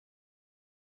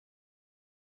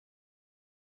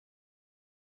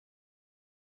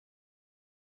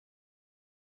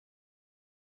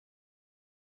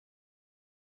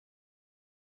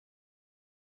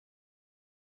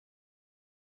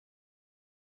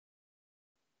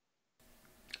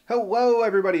Hello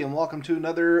everybody and welcome to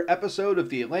another episode of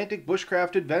the Atlantic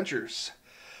Bushcraft Adventures.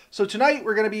 So tonight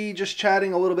we're going to be just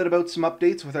chatting a little bit about some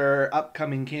updates with our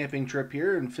upcoming camping trip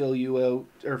here and fill you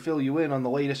in on the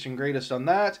latest and greatest on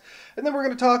that. And then we're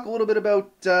going to talk a little bit about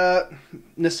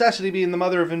necessity being the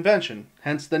mother of invention,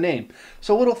 hence the name.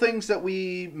 So little things that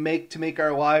we make to make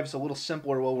our lives a little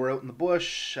simpler while we're out in the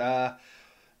bush.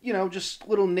 Just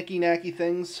little nicky-nacky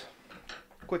things,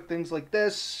 quick things like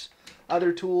this,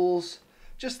 other tools.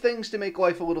 Just things to make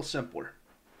life a little simpler.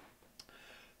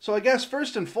 So I guess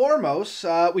first and foremost,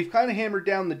 we've kind of hammered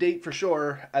down the date for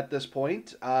sure at this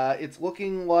point. It's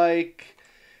looking like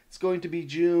it's going to be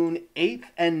June 8th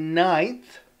and 9th.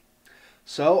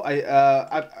 So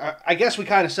I guess we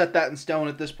kind of set that in stone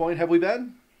at this point. Have we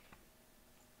been?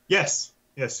 Yes.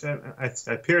 I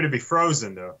appear to be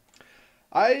frozen, though.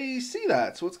 I see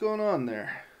that. So what's going on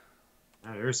there?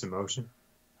 There's some motion.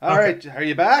 All right. Are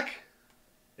you back?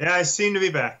 Yeah, I seem to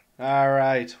be back. All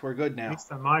right. We're good now. At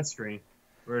least on my screen.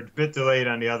 We're a bit delayed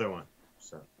on the other one.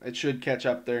 So it should catch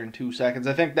up there in 2 seconds.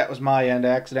 I think that was my end. I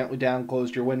accidentally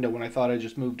downclosed your window when I thought I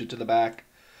just moved it to the back.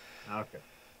 Okay.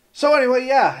 So anyway,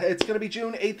 yeah, it's going to be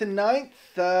June 8th and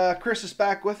 9th. Chris is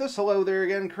back with us. Hello there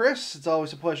again, Chris. It's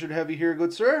always a pleasure to have you here,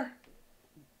 good sir.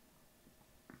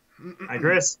 Hi,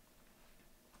 Chris.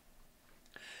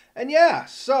 And yeah,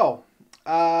 so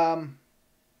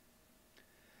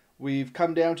we've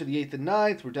come down to the 8th and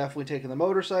 9th. We're definitely taking the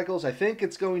motorcycles. I think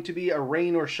it's going to be a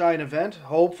rain or shine event.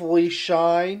 Hopefully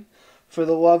shine, for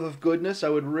the love of goodness. I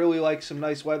would really like some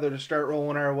nice weather to start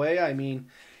rolling our way. I mean,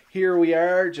 here we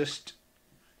are just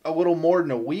a little more than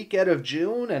a week out of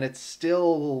June, and it's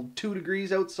still 2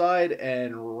 degrees outside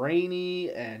and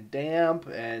rainy and damp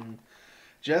and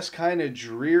just kind of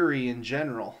dreary in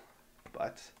general.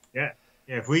 But yeah,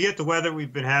 if we get the weather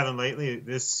we've been having lately,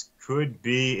 this could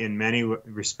be, in many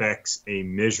respects, a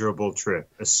miserable trip,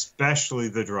 especially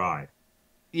the drive.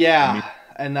 Yeah,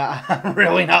 and I'm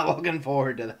really not looking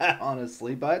forward to that,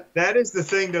 honestly. But that is the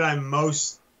thing that I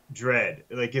most dread.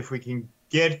 Like, if we can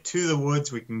get to the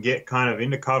woods, we can get kind of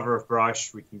into cover of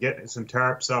brush, we can get some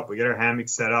tarps up, we get our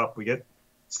hammocks set up, we get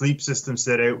sleep system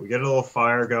set out, we get a little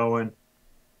fire going.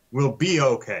 We'll be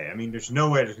okay. I mean, there's no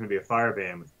way there's going to be a fire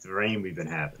ban with the rain we've been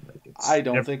having. I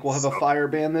don't think we'll have a fire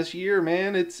ban this year,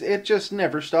 man. It just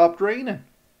never stopped raining.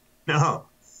 No.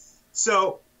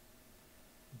 So,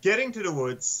 getting to the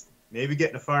woods, maybe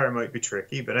getting a fire might be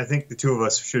tricky, but I think the two of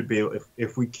us should be able,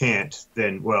 if we can't,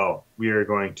 then, well, we are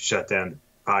going to shut down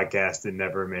the podcast and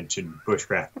never mention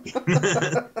bushcraft.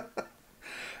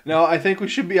 No, I think we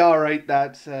should be all right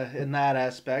in that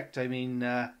aspect. I mean,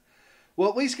 we'll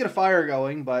at least get a fire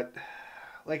going, but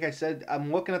like I said,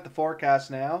 I'm looking at the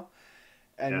forecast now,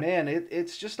 and man,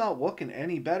 it's just not looking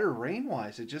any better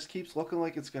rain-wise. It just keeps looking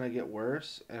like it's going to get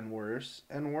worse and worse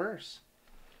and worse.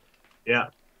 Yeah.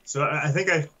 So I think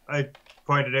I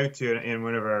pointed out to you in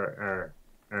one of our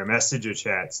messenger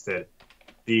chats that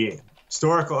the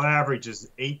historical average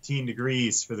is 18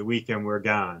 degrees for the weekend we're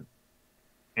gone.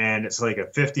 And it's like a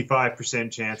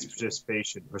 55% chance of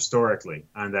participation historically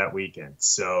on that weekend.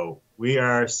 So we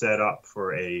are set up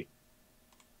for a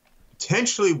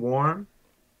potentially warm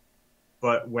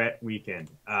but wet weekend.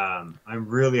 I'm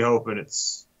really hoping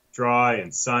it's dry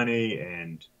and sunny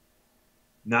and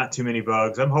not too many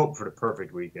bugs. I'm hoping for the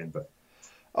perfect weekend. But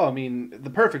oh, I mean, the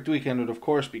perfect weekend would, of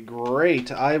course, be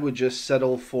great. I would just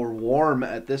settle for warm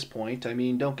at this point. I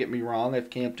mean, don't get me wrong, I've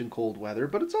camped in cold weather,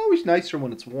 but it's always nicer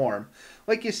when it's warm.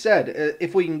 Like you said,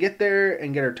 if we can get there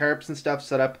and get our tarps and stuff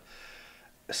set up,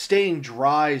 staying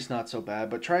dry is not so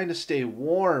bad, but trying to stay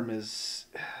warm is...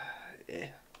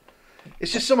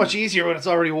 It's just so much easier when it's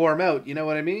already warm out, you know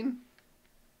what I mean?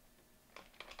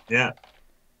 Yeah.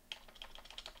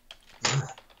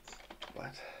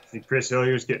 What? See, Chris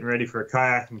Hillier's getting ready for a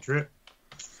kayaking trip.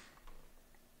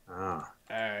 All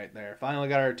right, there. Finally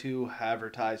got our 2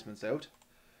 advertisements out.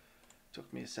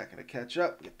 Took me a second to catch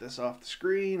up. Get this off the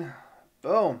screen.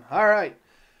 Boom. All right.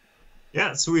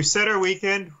 Yeah, so we've set our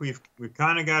weekend. We've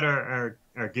kind of got our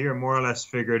gear more or less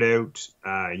figured out.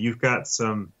 You've got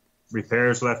some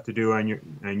repairs left to do on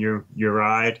your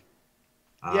ride.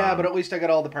 Yeah, but at least I got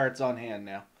all the parts on hand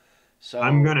now. So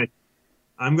I'm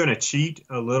gonna cheat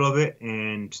a little bit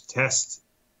and test,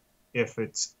 if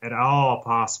it's at all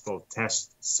possible,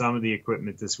 test some of the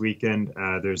equipment this weekend.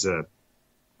 There's a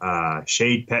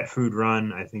Shade Pet Food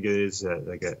run. I think it is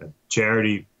like a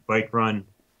charity bike run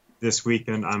this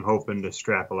weekend. I'm hoping to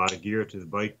strap a lot of gear to the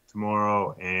bike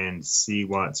tomorrow and see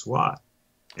what's what,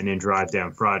 and then drive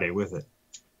down Friday with it.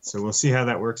 So we'll see how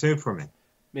that works out for me.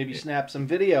 Maybe snap some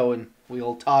video and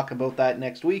we'll talk about that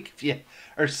next week if you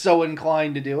are so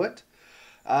inclined to do it.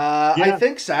 I Yeah,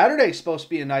 think Saturday's supposed to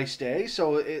be a nice day,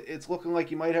 so it's looking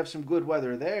like you might have some good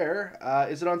weather there.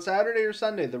 Is it on Saturday or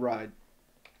Sunday, the ride?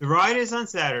 the ride is on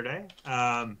Saturday.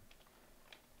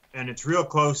 And it's real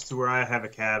close to where I have a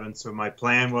cabin. So my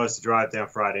plan was to drive down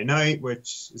Friday night,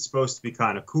 which is supposed to be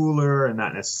kind of cooler and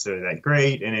not necessarily that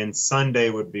great. And then Sunday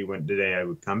would be when the day I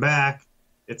would come back.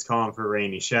 It's calling for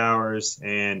rainy showers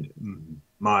and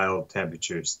mild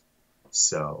temperatures.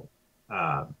 So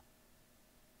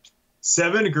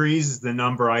 7 degrees is the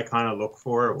number I kind of look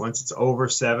for. Once it's over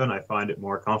 7, I find it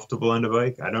more comfortable on the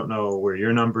bike. I don't know where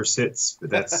your number sits, but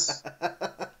that's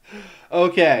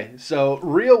Okay, so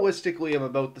realistically, I'm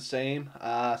about the same.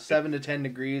 7 to 10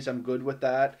 degrees, I'm good with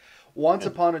that. Once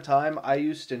upon a time, I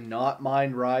used to not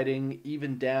mind riding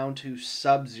even down to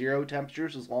sub-zero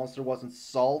temperatures as long as there wasn't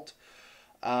salt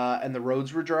and the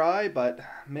roads were dry. But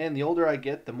man, the older I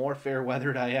get, the more fair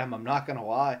weathered I am. I'm not gonna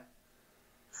lie.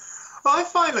 well, I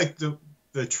find like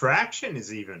the traction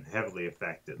is even heavily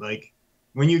affected. Like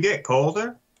when you get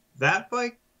colder, that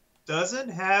bike doesn't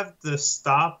have the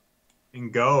stop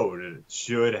and go that it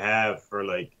should have for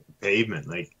like pavement.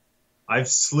 Like I've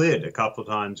slid a couple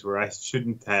times where I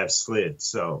shouldn't have slid.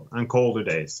 So on colder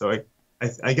days. So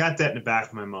I got that in the back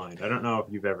of my mind. I don't know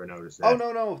if you've ever noticed Oh that.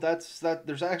 no, no, that's that.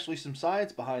 There's actually some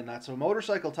science behind that. So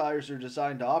motorcycle tires are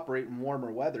designed to operate in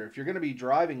warmer weather. If you're going to be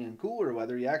driving in cooler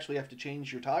weather, you actually have to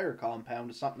change your tire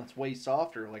compound to something that's way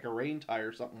softer, like a rain tire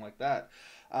or something like that.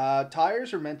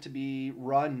 Tires are meant to be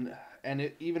run,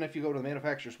 and even if you go to the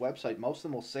manufacturer's website, most of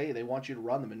them will say they want you to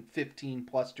run them in 15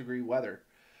 plus degree weather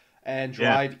and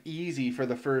Yeah. drive easy for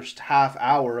the first half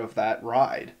hour of that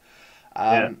ride.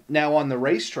 Yeah. Now on the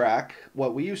racetrack,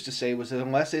 what we used to say was that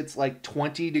unless it's like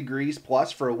 20 degrees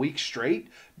plus for a week straight,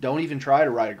 don't even try to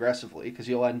ride aggressively because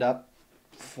you'll end up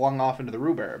flung off into the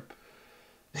rhubarb.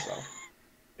 So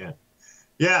Yeah.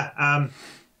 Yeah.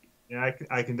 Yeah,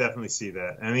 I can definitely see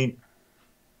that. I mean,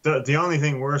 the only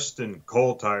thing worse than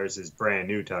cold tires is brand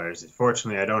new tires.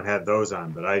 Fortunately, I don't have those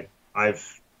on, but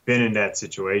I've been in that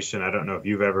situation. I don't know if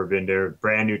you've ever been there.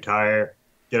 Brand new tire,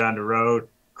 get on the road,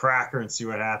 cracker, and see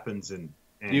what happens. And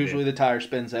usually the tire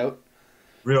spins out,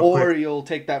 real or quick, you'll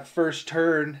take that first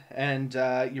turn and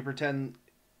you pretend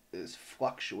it's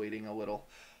fluctuating a little.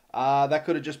 That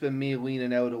could have just been me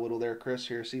leaning out a little there, Chris.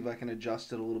 Here, see if I can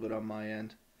adjust it a little bit on my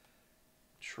end.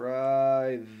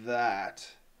 Try that.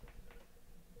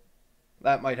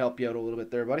 That might help you out a little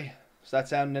bit there, buddy. Is that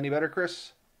sounding any better,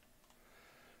 Chris?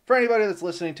 For anybody that's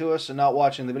listening to us and not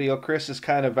watching the video, Chris is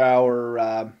kind of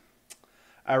our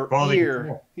quality ear.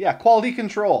 control. Yeah, quality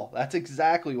control. That's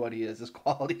exactly what he is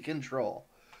quality control.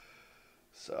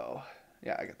 So,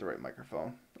 yeah, I got the right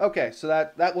microphone. Okay, so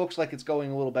that looks like it's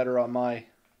going a little better on my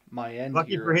end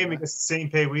Lucky here. for him, he Anyway. gets the same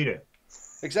pay we do.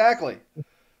 Exactly.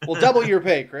 Well, double your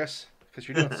pay, Chris, because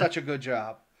you're doing such a good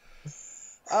job.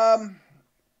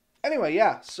 Anyway,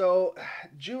 yeah, so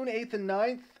June 8th and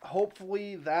 9th,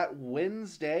 hopefully that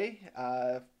Wednesday,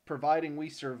 providing we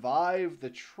survive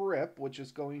the trip, which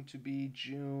is going to be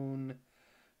June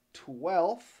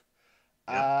 12th,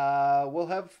 Yeah. we'll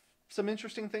have some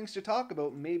interesting things to talk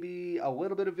about. Maybe a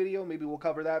little bit of video. Maybe we'll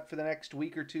cover that for the next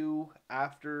week or two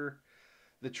after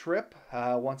the trip.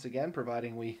 Once again,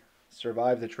 providing we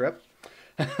survive the trip.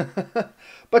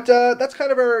 But that's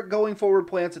kind of our going forward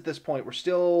plans at this point.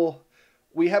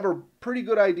 We have a pretty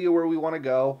good idea where we want to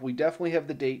go. We definitely have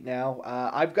the date now.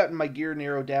 I've gotten my gear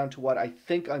narrowed down to what I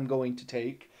think I'm going to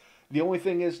take. The only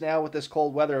thing is now with this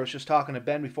cold weather, I was just talking to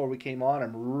Ben before we came on.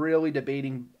 I'm really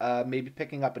debating maybe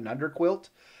picking up an underquilt.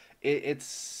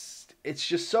 It's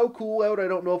just so cool out. I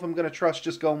don't know if I'm going to trust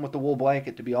just going with the wool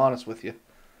blanket, to be honest with you.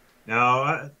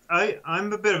 No,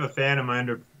 I'm a bit of a fan of my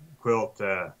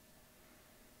underquilt.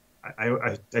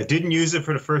 I didn't use it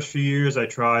for the first few years. I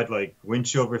tried like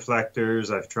windshield reflectors.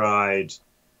 I've tried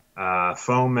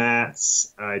foam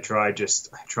mats. I tried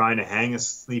just trying to hang a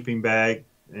sleeping bag,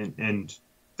 and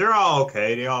they're all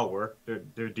okay. They all work.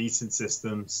 They're decent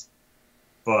systems.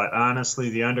 But honestly,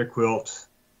 the underquilt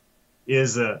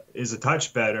is a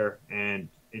touch better, and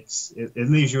it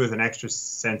leaves you with an extra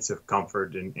sense of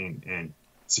comfort and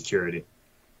security.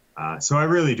 So I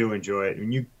really do enjoy it.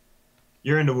 When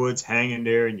you're in the woods hanging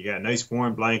there and you got a nice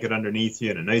warm blanket underneath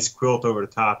you and a nice quilt over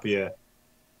the top of you,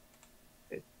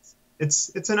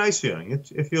 it's a nice feeling.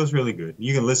 It feels really good.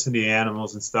 You can listen to the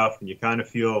animals and stuff, and you kind of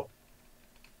feel,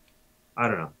 I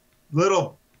don't know, a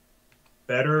little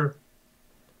better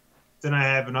than I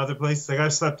have in other places. Like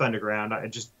I've slept underground.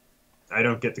 I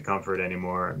don't get the comfort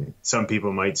anymore. I mean, some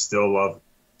people might still love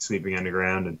sleeping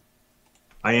underground, and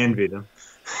I envy them.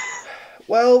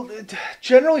 Well,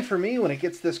 generally for me, when it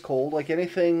gets this cold, like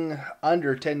anything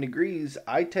under 10 degrees,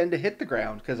 I tend to hit the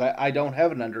ground because I don't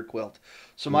have an underquilt.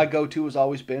 So my go-to has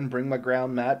always been bring my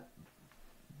ground mat,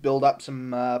 build up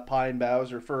some pine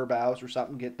boughs or fir boughs or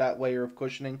something, get that layer of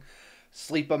cushioning,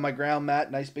 sleep on my ground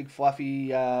mat, nice big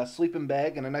fluffy sleeping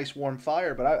bag, and a nice warm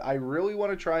fire. But I really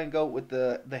want to try and go with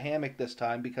the hammock this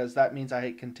time because that means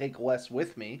I can take less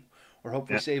with me or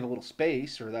hopefully Yeah. save a little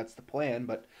space, or that's the plan.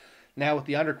 But now with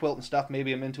the underquilt and stuff,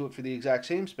 maybe I'm into it for the exact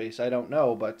same space. I don't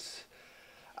know, but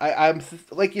I'm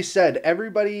like you said,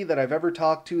 everybody that I've ever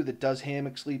talked to that does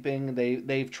hammock sleeping,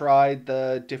 they've tried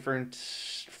the different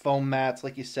foam mats,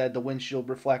 like you said, the windshield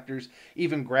reflectors,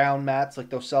 even ground mats,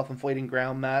 like those self-inflating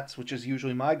ground mats, which is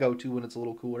usually my go-to when it's a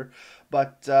little cooler.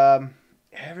 But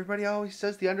everybody always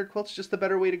says the underquilt's just the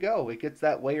better way to go. It gets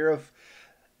that layer of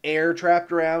air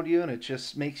trapped around you, and it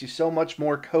just makes you so much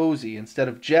more cozy instead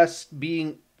of just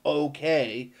being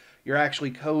okay. You're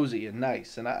actually cozy and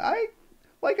nice, and I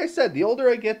like I said, the older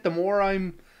I get, the more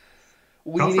I'm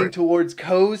leaning Comfort. towards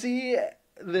cozy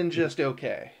than just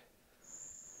okay.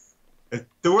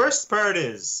 The worst part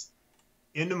is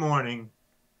in the morning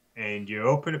and you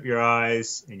open up your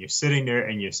eyes and you're sitting there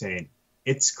and you're saying,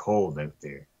 it's cold out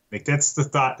there. Like that's the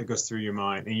thought that goes through your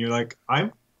mind. And you're like,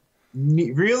 I'm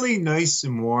really nice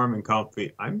and warm and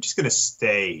comfy. I'm just going to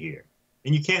stay here.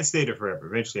 And you can't stay there forever.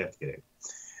 Eventually you have to get out.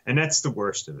 And that's the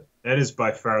worst of it. That is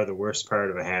by far the worst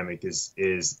part of a hammock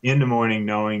is in the morning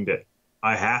knowing that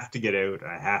I have to get out.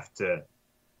 I have to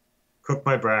cook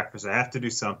my breakfast. I have to do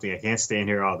something. I can't stay in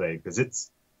here all day because it's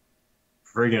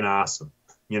friggin' awesome.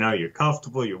 You know, you're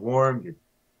comfortable, you're warm,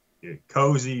 you're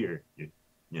cozy,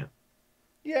 yeah.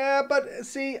 Yeah, but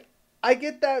see, I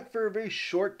get that for a very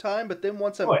short time, but then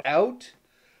once I'm Oh, out,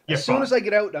 you're as soon fine. as I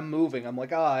get out and I'm moving, I'm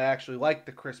like, oh, I actually like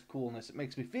the crisp coolness. It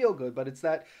makes me feel good. But it's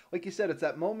that, like you said, it's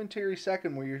that momentary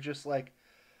second where you're just like,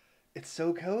 it's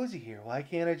so cozy here. Why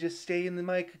can't I just stay in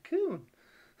my cocoon?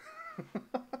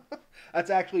 That's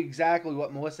actually exactly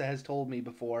what Melissa has told me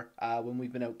before when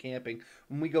we've been out camping.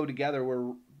 When we go together,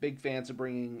 we're big fans of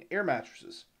bringing air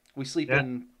mattresses. We sleep Yeah.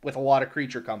 in with a lot of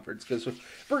creature comforts because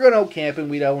if we're going out camping,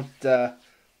 we don't.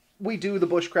 We do the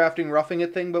bushcrafting roughing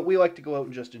it thing, but we like to go out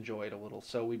and just enjoy it a little.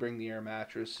 So we bring the air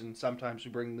mattress, and sometimes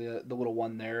we bring the little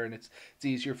one there, and it's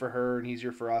easier for her and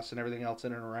easier for us and everything else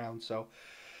in and around. So,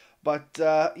 but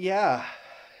yeah,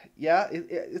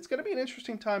 it's going to be an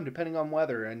interesting time depending on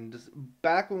weather. And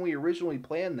back when we originally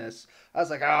planned this, I was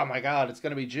like, oh my god, it's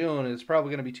going to be June, and it's probably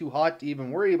going to be too hot to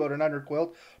even worry about an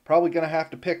underquilt. Probably going to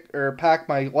have to pick or pack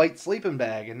my light sleeping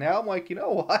bag. And now I'm like, you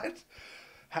know what?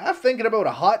 Half thinking about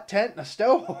a hot tent and a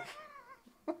stove.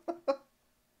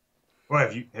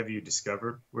 Well, have you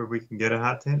discovered where we can get a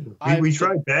hot tent? We I'm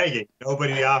tried bagging.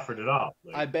 Nobody offered it all.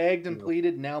 I Like, begged and you know,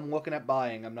 pleaded. Now I'm looking at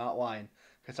buying. I'm not lying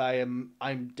because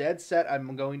I'm dead set.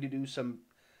 I'm going to do some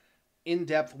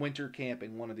in-depth winter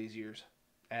camping one of these years,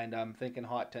 and I'm thinking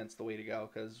hot tent's the way to go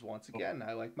because once again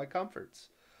I like my comforts.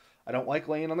 I don't like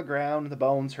laying on the ground. The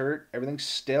bones hurt. Everything's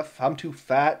stiff. I'm too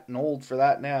fat and old for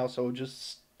that now. So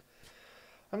just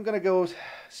I'm gonna go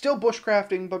still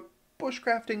bushcrafting, but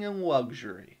bushcrafting in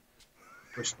luxury.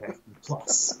 Bushcraft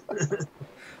plus.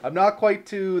 I'm not quite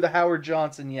to the Howard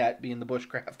Johnson yet, being the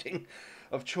bushcrafting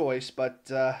of choice, but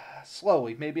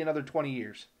slowly, maybe another 20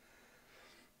 years.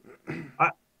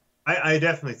 I, I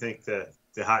definitely think that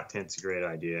the hot tent's a great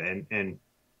idea, and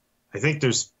I think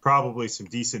there's probably some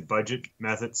decent budget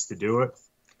methods to do it.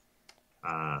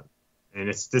 And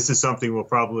this is something we'll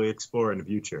probably explore in the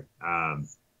future.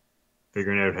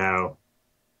 Figuring out how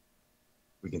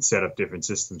we can set up different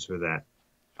systems for that.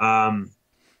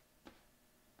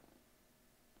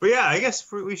 But yeah, I guess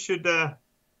we should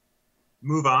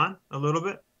move on a little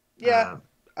bit. Yeah,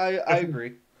 I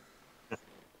agree.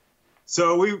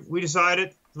 So we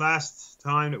decided last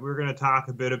time that we are going to talk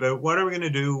a bit about what are we going to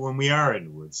do when we are in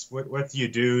the woods. What do you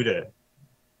do to?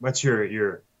 What's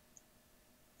your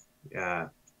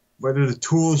whether the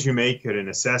tools you make are a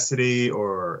necessity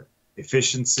or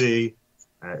efficiency.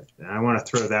 I want to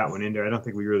throw that one in there. I don't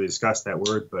think we really discussed that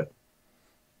word, but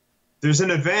there's an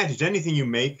advantage. Anything you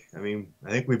make, I mean, I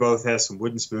think we both have some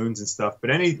wooden spoons and stuff, but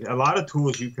a lot of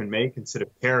tools you can make instead of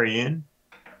carry in,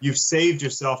 you've saved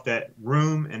yourself that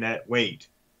room and that weight.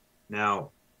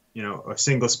 Now, you know, a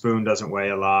single spoon doesn't weigh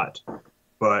a lot,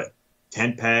 but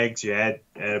tent pegs, you add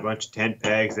a bunch of tent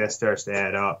pegs, that starts to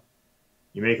add up.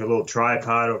 You make a little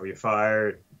tripod over your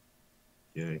fire.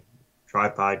 You know,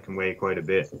 tripod can weigh quite a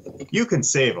bit. You can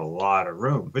save a lot of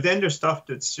room, but then there's stuff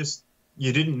that's just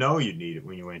you didn't know you'd need it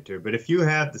when you went there. But if you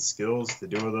have the skills to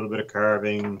do a little bit of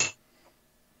carving,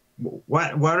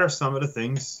 what are some of the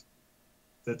things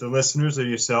that the listeners or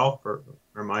yourself or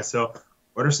myself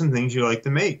what are some things you like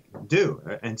to do?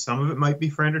 And some of it might be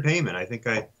for entertainment. I think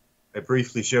I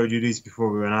briefly showed you these before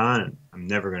we went on, and I'm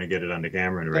never going to get it on the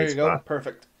camera in the There right you go. spot.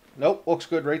 Perfect. Nope, looks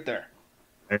good right there.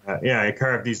 Yeah, I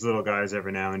carve these little guys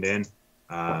every now and then.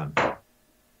 I've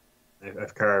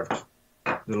carved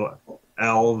little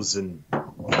elves and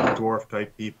dwarf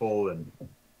type people and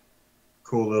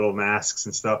cool little masks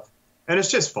and stuff. And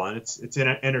it's just fun. It's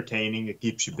entertaining. It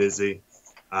keeps you busy.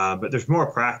 But there's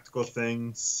more practical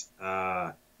things.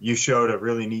 You showed a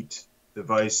really neat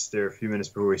device there a few minutes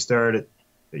before we started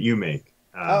that you make.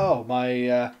 Oh,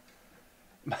 my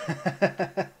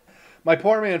my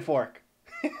poor man fork.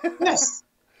 Yes,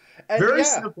 And very yeah,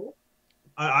 simple.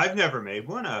 I've never made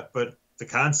one, but the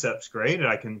concept's great. And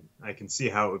I can see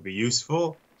how it would be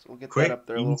useful, so we'll get that quick, up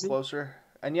there a little easy. closer.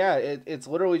 And yeah, it's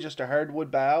literally just a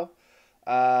hardwood bough.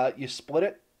 You split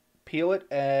it, peel it,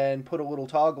 and put a little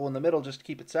toggle in the middle just to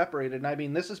keep it separated. And I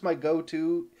mean, this is my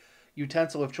go-to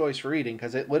utensil of choice for eating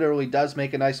because it literally does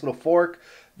make a nice little fork.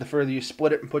 The further you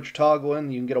split it and put your toggle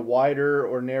in, you can get a wider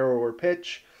or narrower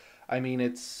pitch. I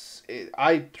mean,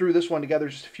 I threw this one together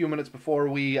just a few minutes before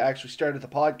we actually started the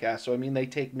podcast. So I mean, they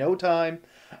take no time,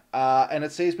 and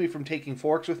it saves me from taking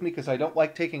forks with me because I don't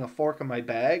like taking a fork in my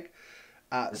bag.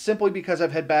 Simply because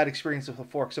I've had bad experiences with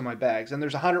forks in my bags, and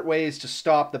there's 100 ways to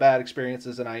stop the bad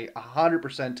experiences, and I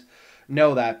 100%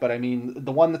 know that. But I mean,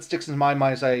 the one that sticks in my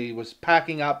mind is I was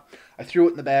packing up, I threw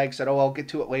it in the bag, said, "Oh, I'll get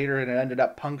to it later," and it ended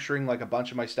up puncturing like a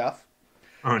bunch of my stuff.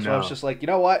 Oh So I was no. just like, you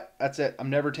know what? That's it. I'm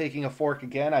never taking a fork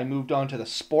again. I moved on to the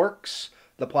sporks,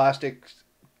 the plastic.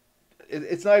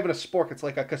 It's not even a spork. It's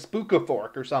like a Kaspuka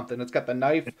fork or something. It's got the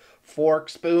knife, fork,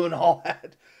 spoon, all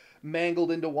that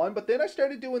mangled into one. But then I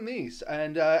started doing these,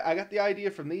 and I got the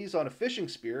idea from these on a fishing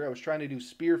spear. I was trying to do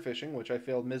spear fishing, which I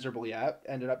failed miserably at.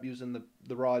 Ended up using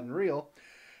the rod and reel.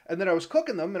 And then I was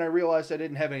cooking them, and I realized I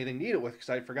didn't have anything to eat it with because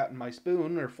I'd forgotten my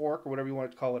spoon or fork or whatever you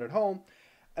want to call it at home.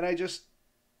 And I just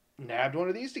nabbed one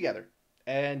of these together.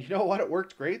 And you know what? It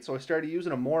worked great. So I started using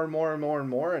them more and more and more and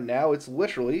more. And now it's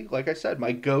literally, like I said,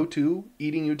 my go to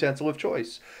eating utensil of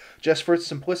choice. Just for its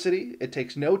simplicity, it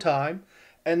takes no time.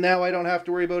 And now I don't have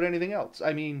to worry about anything else.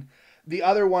 I mean, the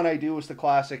other one I do is the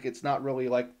classic. It's not really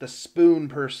like the spoon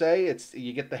per se. It's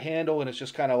you get the handle and it's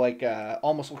just kind of like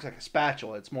almost looks like a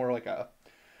spatula. It's more like a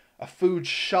food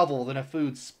shovel than a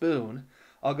food spoon.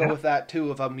 I'll go Yeah. with that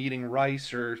too if I'm eating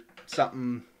rice or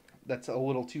something that's a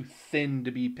little too thin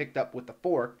to be picked up with the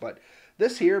fork. But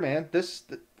this here, man, this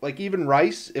like even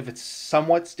rice, if it's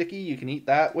somewhat sticky, you can eat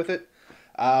that with it.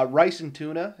 Rice and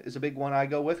tuna is a big one I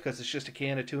go with because it's just a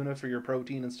can of tuna for your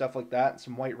protein and stuff like that, and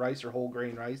some white rice or whole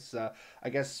grain rice. I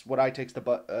guess what I take's the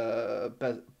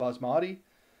basmati.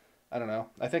 I don't know.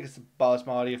 I think it's the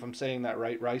basmati if I'm saying that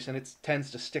right, rice, and it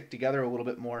tends to stick together a little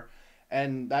bit more,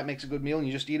 and that makes a good meal. And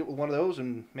you just eat it with one of those,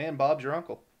 and man, Bob's your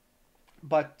uncle.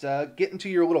 But getting to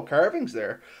your little carvings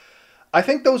there, I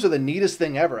think those are the neatest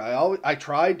thing ever. I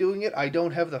tried doing it. I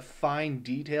don't have the fine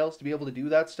details to be able to do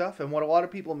that stuff. And what a lot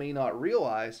of people may not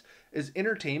realize is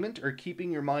entertainment or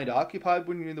keeping your mind occupied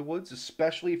when you're in the woods,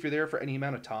 especially if you're there for any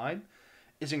amount of time,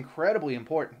 is incredibly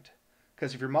important.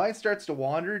 Because if your mind starts to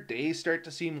wander, days start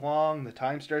to seem long, the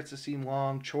time starts to seem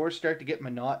long, chores start to get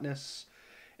monotonous.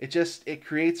 It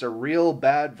creates a real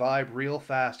bad vibe real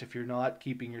fast if you're not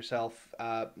keeping yourself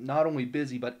not only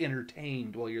busy but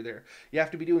entertained while you're there. You have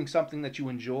to be doing something that you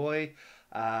enjoy.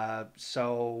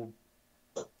 So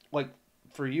like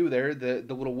for you there, the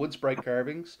little wood sprite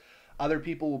carvings. Other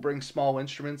people will bring small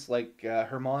instruments like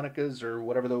harmonicas or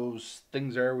whatever those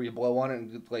things are where you blow on it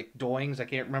and like doings. I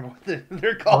can't remember what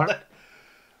they're called. Jaw,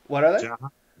 What are they?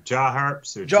 jaw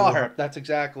harps or Jaw jewel harp. harp. That's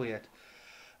exactly it.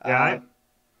 Yeah, Uh,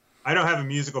 I don't have a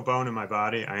musical bone in my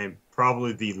body. I am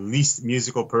probably the least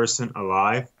musical person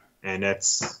alive, and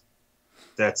that's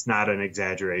not an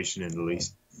exaggeration in the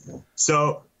least.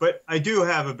 So, but I do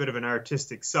have a bit of an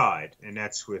artistic side, and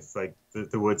that's with like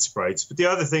the wood sprites. But the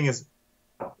other thing is,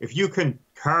 if you can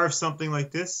carve something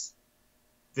like this,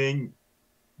 then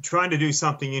trying to do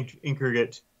something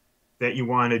intricate that you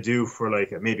want to do for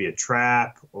like maybe a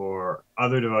trap or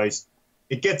other device,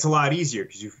 it gets a lot easier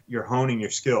because you're honing your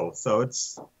skill. So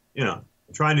it's,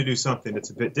 trying to do something that's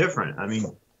a bit different. I mean,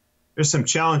 there's some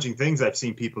challenging things I've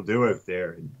seen people do out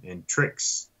there and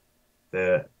tricks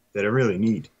that are really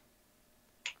neat.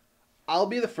 I'll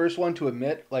be the first one to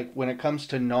admit, like when it comes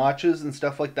to notches and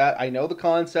stuff like that, I know the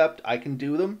concept, I can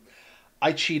do them.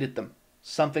 I cheat at them.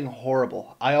 Something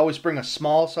horrible. I always bring a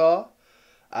small saw,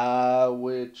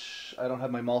 which I don't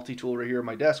have my multi tool right here on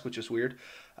my desk, which is weird.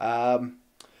 Um,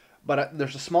 but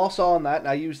there's a small saw on that, and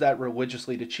I use that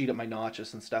religiously to cheat at my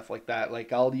notches and stuff like that.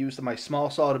 Like I'll use my small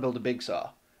saw to build a big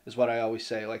saw, is what I always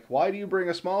say. Like, why do you bring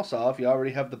a small saw if you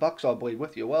already have the buck saw blade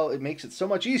with you? Well, it makes it so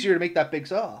much easier to make that big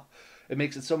saw. It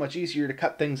makes it so much easier to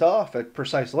cut things off at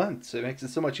precise lengths. It makes it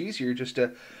so much easier just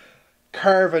to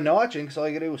carve a notching, because all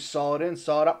you gotta do is saw it in,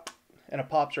 saw it up, and it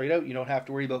pops right out. You don't have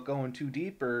to worry about going too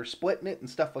deep or splitting it and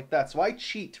stuff like that. So I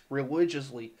cheat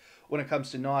religiously when it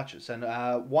comes to notches. And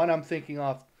one I'm thinking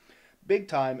of big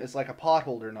time is like a pot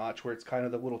holder notch, where it's kind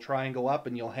of the little triangle up,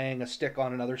 and you'll hang a stick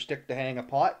on another stick to hang a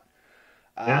pot.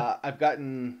 Yeah. I've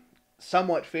gotten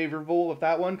somewhat favorable with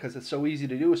that one because it's so easy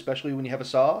to do, especially when you have a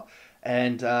saw.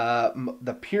 And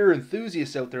the pure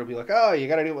enthusiasts out there will be like, "Oh, you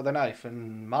got to do it with a knife."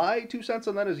 And my 2 cents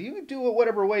on that is, you can do it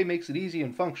whatever way makes it easy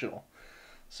and functional.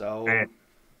 So, And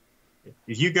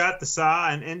if you got the saw,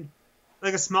 and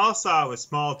like a small saw with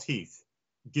small teeth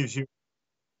gives you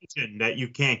precision that you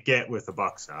can't get with a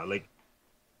buck saw. Like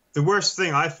the worst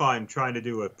thing I find trying to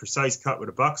do a precise cut with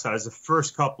a buck saw is the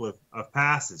first couple of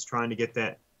passes trying to get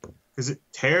that, because it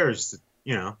tears,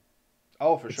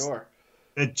 oh, for sure.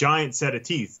 that giant set of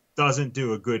teeth doesn't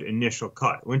do a good initial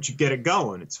cut. Once you get it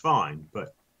going, it's fine.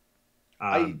 But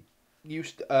I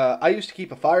I used to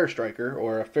keep a fire striker,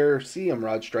 or a fair seam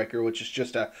rod striker, which is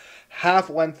just a half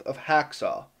length of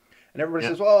hacksaw. And everybody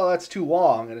yeah, says, "Well, that's too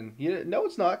long." And no,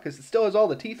 it's not, because it still has all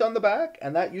the teeth on the back,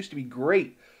 and that used to be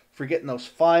great for getting those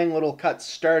fine little cuts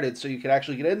started, so you could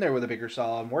actually get in there with a bigger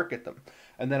saw and work at them.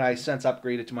 And then I since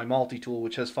upgraded to my multi tool,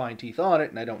 which has fine teeth on it,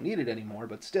 and I don't need it anymore.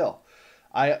 But still,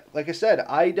 like I said,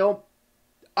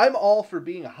 I'm all for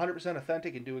being 100%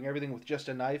 authentic and doing everything with just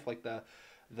a knife, like the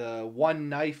one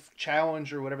knife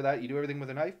challenge or whatever that you do everything with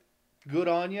a knife. Good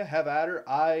on you, have at her.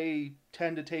 I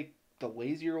tend to take the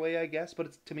lazier way, I guess,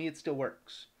 but to me it still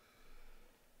works.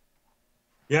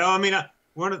 yeah. I mean,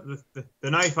 one of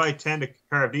the knife I tend to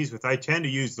carve these with, I tend to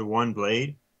use the one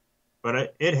blade,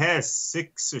 but it has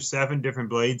 6 or 7 different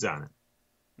blades on it.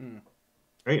 Hmm.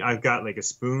 Right? I've got like a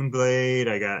spoon blade,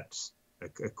 I got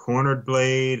a cornered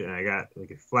blade, and I got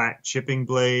like a flat chipping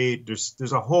blade.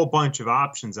 There's a whole bunch of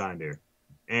options on there,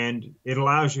 and it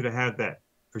allows you to have that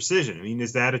precision. I mean,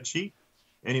 is that a cheat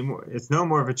anymore? It's no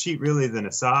more of a cheat really than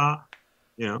a saw,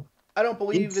 you know. I don't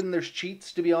believe in there's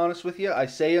cheats, to be honest with you. I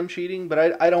say I'm cheating,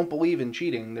 but I don't believe in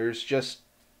cheating. There's just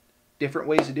different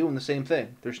ways of doing the same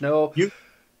thing. There's no. You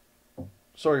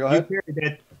Sorry, go you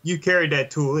ahead. carried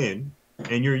that tool in,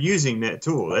 and you're using that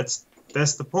tool. That's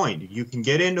the point. You can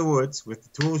get into woods with the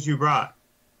tools you brought.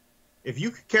 If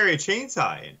you could carry a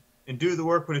chainsaw in and do the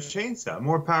work with a chainsaw,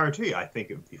 more power to you. I think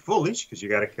it would be foolish, because you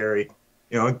got to carry,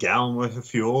 a gallon worth of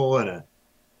fuel and a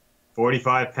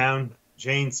 45-pound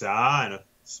chainsaw and a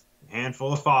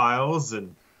handful of files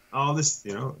and all this,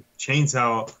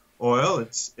 chainsaw oil.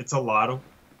 It's a lot of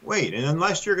weight, and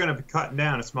unless you're going to be cutting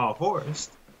down a small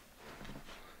forest,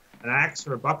 an axe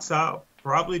or a buck saw will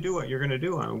probably do what you're going to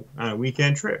do on a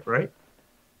weekend trip, right?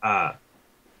 Uh,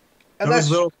 And those that's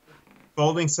little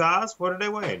folding saws, what do they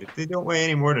weigh? They don't weigh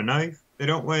any more than a knife. They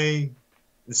don't weigh,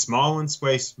 the small ones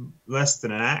weigh less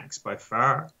than an axe by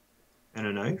far, and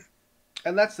a knife.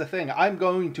 and that's the thing. I'm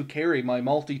going to carry my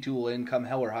multi tool in come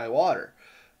hell or high water.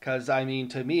 Because, I mean,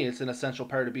 to me, it's an essential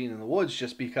part of being in the woods,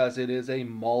 just because it is a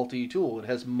multi tool. It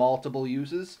has multiple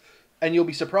uses, and you'll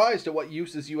be surprised at what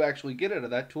uses you actually get out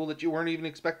of that tool that you weren't even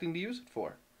expecting to use it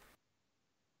for.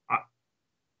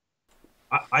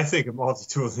 I, I think a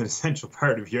multi-tool is an essential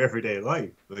part of your everyday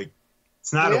life. Like,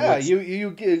 it's not a Yeah, what's.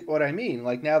 you get what I mean.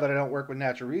 Like, now that I don't work with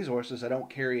natural resources, I don't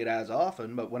carry it as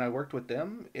often. But when I worked with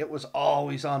them, it was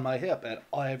always on my hip at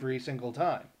every single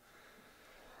time.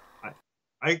 I,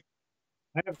 I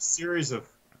I have a series of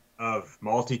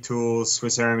multi-tools,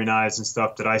 Swiss Army knives and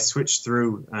stuff that I switch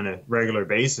through on a regular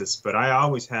basis, but I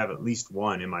always have at least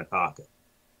one in my pocket.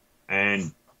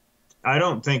 And I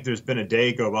don't think there's been a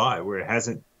day go by where it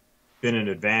hasn't been an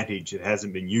advantage, it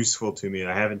hasn't been useful to me,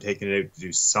 and I haven't taken it out to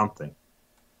do something.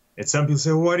 And some people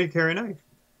say, well, why do you carry a knife?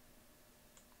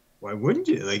 Why wouldn't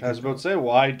you? Like, I was about to say,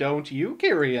 why don't you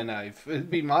carry a knife? It'd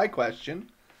be my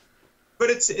question. but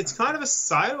it's kind of a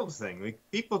societal thing. Like,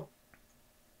 people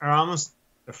are almost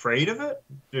afraid of it.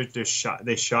 They're shy,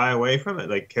 they shy away from it.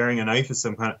 Like, carrying a knife is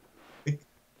some kind of, like,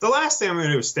 the last thing I'm going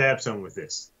to do is stab someone with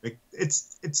this. Like,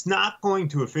 it's not going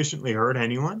to efficiently hurt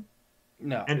anyone,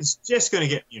 No. and it's just going to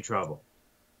get me in trouble.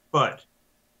 But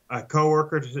a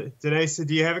coworker today said,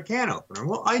 "Do you have a can opener?"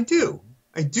 Well, I do.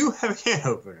 I do have a can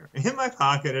opener in my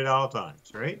pocket at all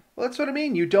times, right? Well, that's what I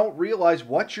mean. You don't realize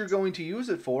what you're going to use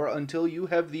it for until you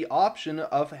have the option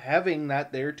of having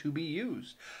that there to be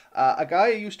used. A guy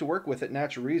I used to work with at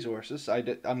Natural Resources,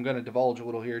 I'm going to divulge a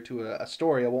little here to a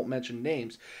story. I won't mention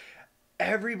names.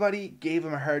 Everybody gave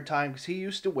him a hard time because he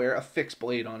used to wear a fixed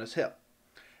blade on his hip.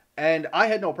 And I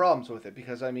had no problems with it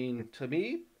because, I mean, to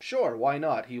me, sure, why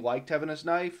not? He liked having his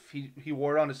knife. He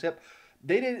wore it on his hip.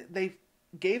 They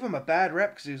gave him a bad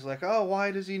rep because he was like, oh,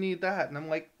 why does he need that? And I'm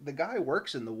like, the guy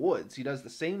works in the woods. He does the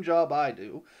same job I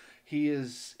do. He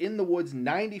is in the woods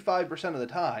 95% of the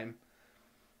time.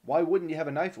 Why wouldn't you have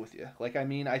a knife with you? Like, I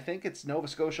mean, I think it's Nova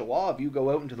Scotia law. If you go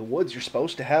out into the woods, you're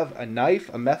supposed to have a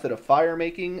knife, a method of fire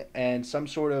making, and some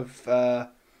sort of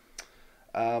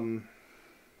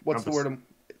what's the Compass. word?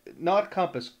 Not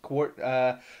compass.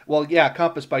 Well, yeah,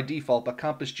 compass by default, but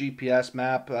compass, GPS,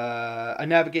 map, a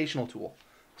navigational tool.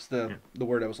 It's Yeah. the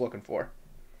word I was looking for.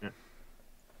 Yeah.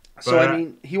 So But I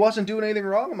mean, he wasn't doing anything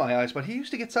wrong in my eyes, but he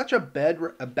used to get such a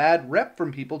bad rep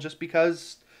from people just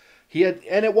because he had,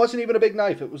 and it wasn't even a big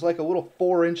knife. It was like a little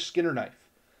 4-inch Skinner knife.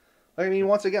 Like, I mean,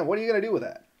 once again, what are you gonna do with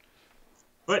that?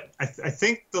 I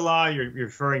think the law you're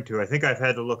referring to, I think I've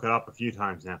had to look it up a few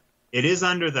times now. It is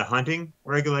under the hunting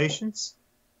regulations,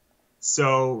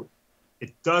 so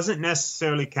it doesn't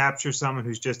necessarily capture someone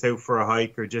who's just out for a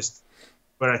hike or just.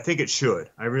 But I think it should.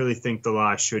 I really think the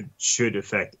law should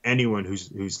affect anyone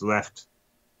who's left,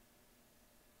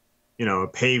 a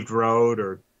paved road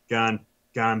or gone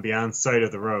beyond sight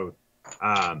of the road.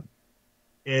 I'm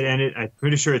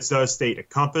pretty sure it does state a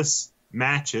compass,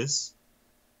 matches,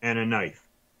 and a knife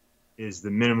is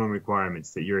the minimum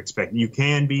requirements that you're expecting. You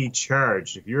can be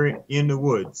charged if you're in the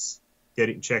woods,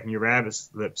 checking your rabbit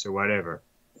lips or whatever.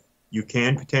 You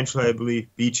can potentially, I believe,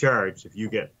 be charged if you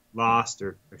get lost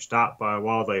or stopped by a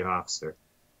wildlife officer.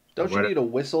 Don't you need a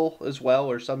whistle as well,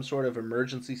 or some sort of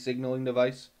emergency signaling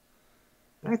device?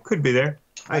 That could be there.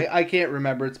 I can't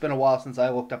remember. It's been a while since I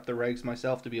looked up the regs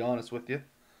myself, to be honest with you.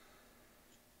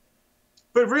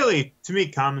 But really, to me,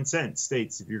 common sense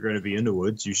states if you're going to be in the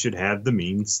woods, you should have the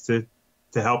means to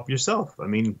help yourself. I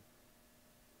mean,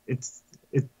 if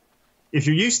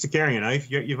you're used to carrying a knife,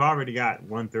 you've already got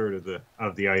 1/3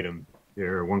 of the item,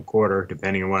 or 1/4,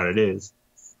 depending on what it is.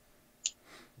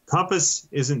 Compass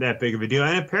isn't that big of a deal,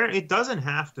 and apparently it doesn't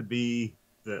have to be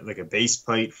like a base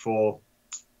plate full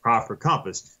proper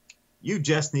compass. You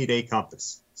just need a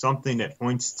compass, something that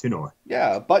points to north.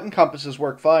 Yeah, button compasses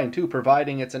work fine too,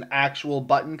 providing it's an actual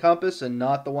button compass and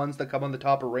not the ones that come on the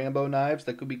top of Rambo knives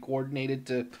that could be coordinated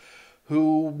to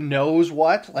who knows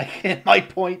what. Like, it might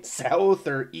point south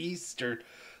or east or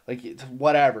like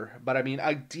whatever. But I mean,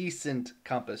 a decent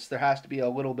compass. There has to be a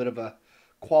little bit of a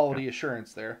quality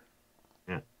assurance there.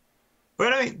 Yeah.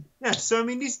 But I mean, yeah. So I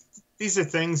mean, these are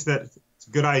things that it's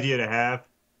a good idea to have.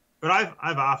 But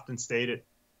I've often stated,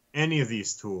 any of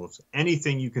these tools,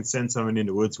 anything you can send someone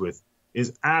into woods with,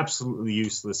 is absolutely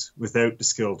useless without the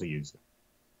skill to use it.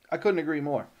 I couldn't agree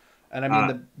more. And I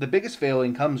mean, the biggest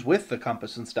failing comes with the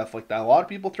compass and stuff like that. A lot of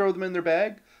people throw them in their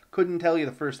bag. Couldn't tell you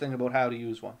the first thing about how to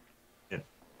use one. Yeah.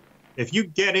 If you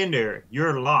get in there,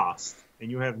 you're lost, and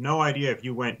you have no idea if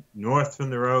you went north from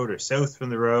the road or south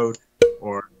from the road,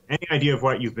 or any idea of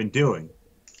what you've been doing.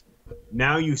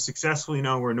 Now you successfully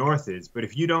know where north is, but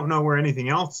if you don't know where anything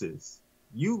else is,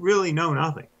 you really know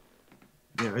nothing.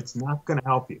 It's not going to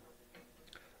help you.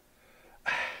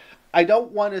 I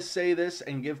don't want to say this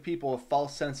and give people a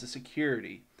false sense of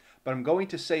security, but I'm going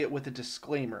to say it with a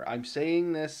disclaimer. I'm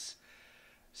saying this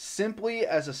simply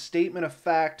as a statement of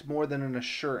fact more than an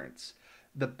assurance.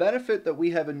 The benefit that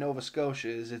we have in Nova Scotia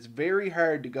is it's very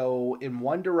hard to go in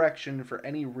one direction for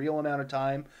any real amount of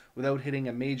time without hitting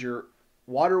a major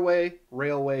waterway,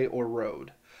 railway, or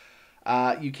road.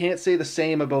 You can't say the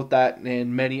same about that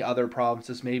in many other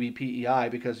provinces, maybe PEI,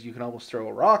 because you can almost throw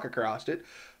a rock across it.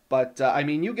 But, I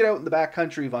mean, you get out in the back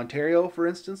country of Ontario, for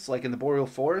instance, like in the Boreal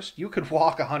Forest, you could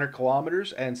walk 100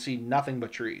 kilometers and see nothing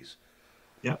but trees.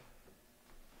 Yeah.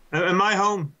 And my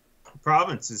home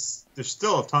province there's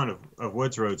still a ton of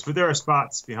woods roads, but there are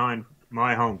spots behind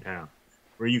my hometown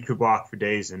where you could walk for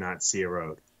days and not see a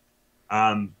road.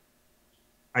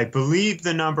 I believe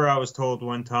the number I was told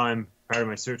one time, part of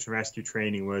my search and rescue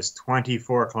training, was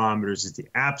 24 kilometers is the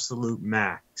absolute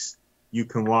max you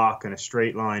can walk in a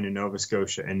straight line in Nova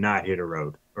Scotia and not hit a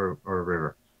road or a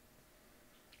river.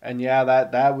 And yeah,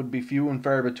 that would be few and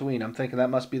far between. I'm thinking that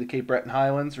must be the Cape Breton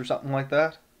Highlands or something like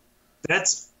that.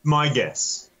 That's my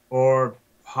guess. Or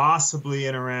possibly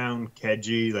in around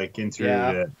Keji, like in through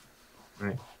the...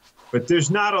 Right. But there's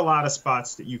not a lot of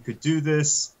spots that you could do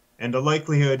this. And the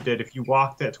likelihood that if you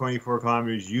walked that 24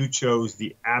 kilometers, you chose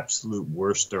the absolute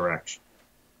worst direction.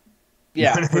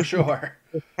 Yeah, for sure.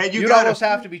 And you'd almost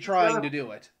have to be trying to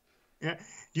do it. Yeah,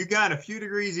 you got a few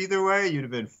degrees either way,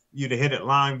 you'd have hit it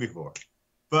long before.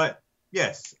 But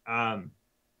yes,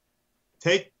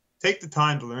 take the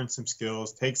time to learn some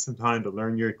skills. Take some time to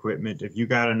learn your equipment. If you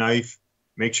got a knife,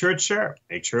 make sure it's sharp.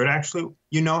 Make sure it actually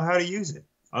you know how to use it.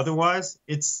 Otherwise,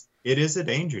 it is a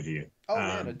danger to you. Oh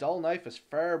man, a dull knife is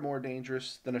far more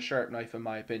dangerous than a sharp knife, in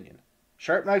my opinion.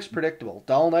 Sharp knife's predictable.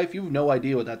 Dull knife, you've no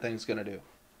idea what that thing's gonna do.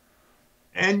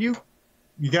 And you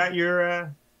got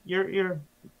your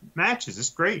matches. It's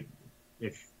great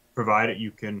if provided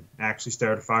you can actually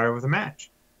start a fire with a match.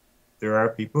 There are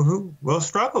people who will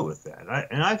struggle with that,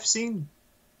 and I've seen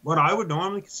what I would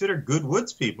normally consider good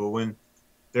woods people when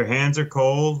their hands are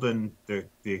cold and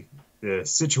the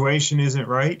situation isn't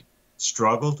right,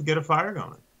 struggle to get a fire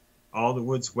going. All the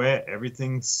wood's wet,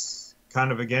 everything's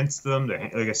kind of against them.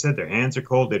 Like I said, their hands are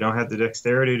cold. They don't have the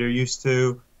dexterity they're used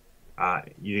to.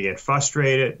 You get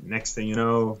frustrated. Next thing you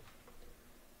know,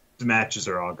 the matches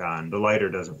are all gone. The lighter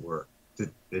doesn't work.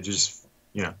 They just,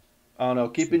 Oh no,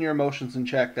 keeping your emotions in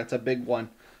check, that's a big one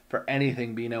for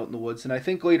anything being out in the woods. And I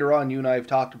think later on, you and I have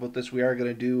talked about this. We are going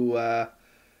to do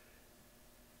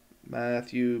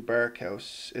Matthew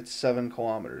Barkhouse. It's 7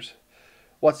 kilometers.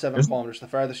 What's 7 kilometers? The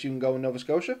farthest you can go in Nova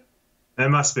Scotia? It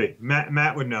must be.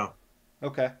 Matt would know.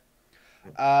 Okay.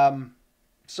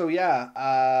 So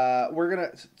yeah,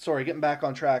 sorry, getting back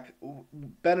on track.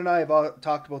 Ben and I have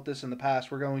talked about this in the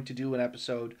past. We're going to do an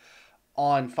episode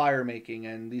on fire making,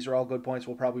 and these are all good points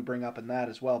we'll probably bring up in that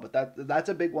as well. But that's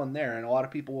a big one there, and a lot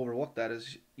of people overlook that.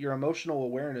 Is your emotional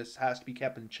awareness has to be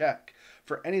kept in check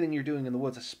for anything you're doing in the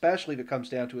woods, especially if it comes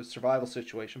down to a survival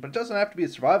situation. But it doesn't have to be a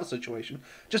survival situation,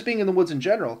 just being in the woods in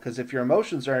general, because if your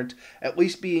emotions aren't at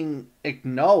least being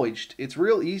acknowledged, it's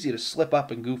real easy to slip up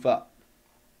and goof up.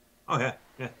 Oh yeah.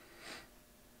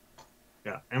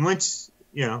 And once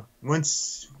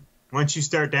you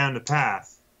start down the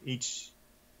path,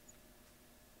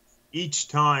 each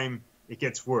time it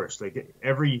gets worse. Like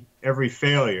every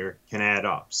failure can add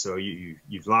up. So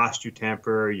you've lost your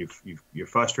temper, you're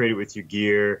frustrated with your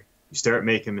gear, you start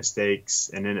making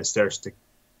mistakes, and then it starts to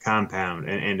compound,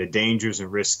 and the dangers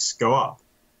and risks go up.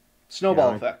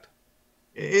 Snowball effect.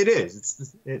 It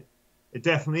is. It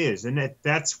definitely is, and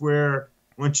that's where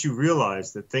once you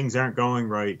realize that things aren't going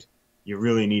right, you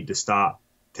really need to stop,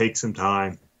 take some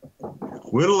time,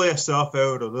 whittle yourself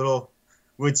out a little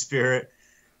wood spirit.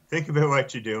 Think about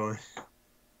what you're doing.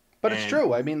 But it's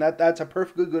true. I mean, that's a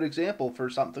perfectly good example for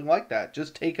something like that.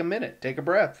 Just take a minute. Take a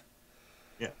breath.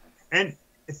 Yeah. And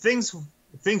things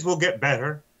will get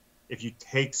better if you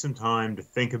take some time to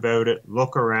think about it,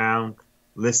 look around,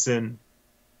 listen.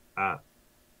 And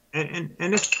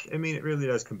it really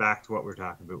does come back to what we're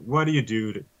talking about. What do you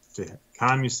do to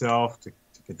calm yourself, to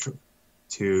control,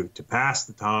 to pass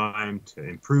the time, to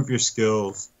improve your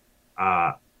skills?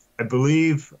 I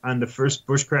believe on the first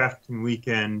bushcrafting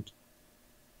weekend,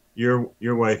 your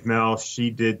wife Mel,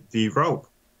 she did the rope.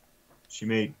 She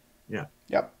made, yeah.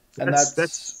 Yep. And that's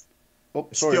a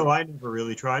skill I never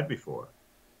really tried before.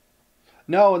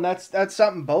 No, and that's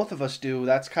something both of us do.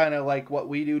 That's kind of like what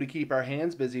we do to keep our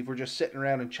hands busy. If we're just sitting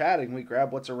around and chatting, we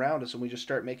grab what's around us and we just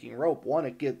start making rope.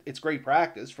 One, it's great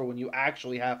practice for when you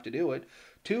actually have to do it.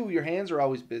 2, your hands are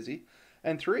always busy.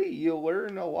 And 3, you'll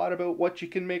learn a lot about what you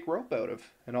can make rope out of,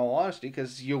 in all honesty,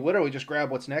 because you literally just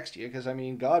grab what's next to you. Because, I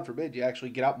mean, God forbid you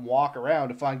actually get up and walk around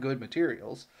to find good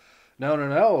materials.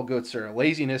 No, good sir.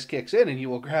 Laziness kicks in and you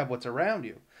will grab what's around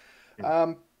you.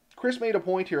 Chris made a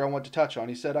point here I want to touch on.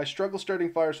 He said, I struggle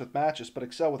starting fires with matches, but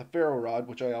excel with a ferro rod,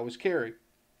 which I always carry.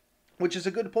 Which is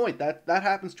a good point. That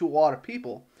happens to a lot of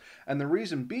people. And the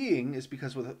reason being is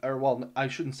because I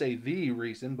shouldn't say the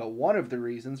reason, but one of the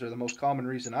reasons, or the most common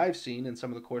reason I've seen in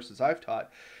some of the courses I've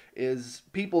taught, is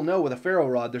people know with a ferro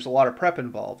rod there's a lot of prep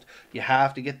involved. You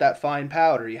have to get that fine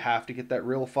powder, you have to get that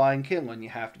real fine kindling, you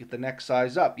have to get the next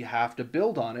size up, you have to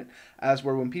build on it, as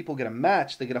where when people get a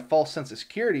match, they get a false sense of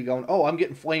security going, oh, I'm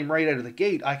getting flame right out of the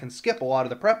gate, I can skip a lot of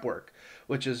the prep work,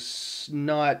 which is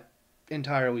not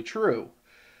entirely true.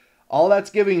 All that's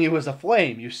giving you is a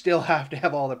flame. You still have to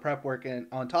have all the prep work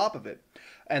on top of it.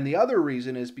 And the other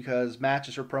reason is because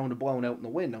matches are prone to blowing out in the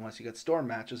wind unless you get storm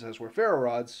matches, as where ferro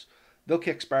rods, they'll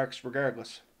kick sparks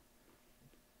regardless.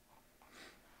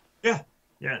 Yeah.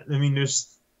 I mean,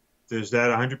 there's that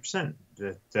 100%.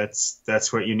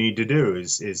 That's what you need to do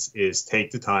is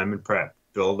take the time and prep,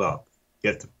 build up,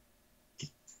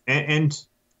 and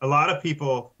a lot of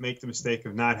people make the mistake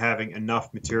of not having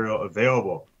enough material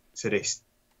available, so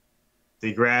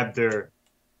they grab their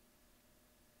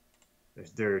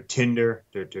tinder,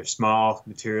 their small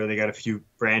material. They got a few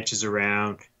branches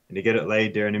around, and they get it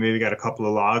laid there, and they maybe got a couple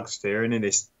of logs there, and then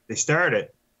they start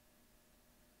it.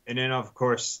 And then, of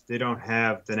course, they don't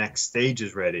have the next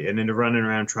stages ready, and then they're running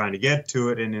around trying to get to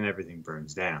it, and then everything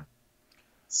burns down.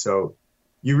 So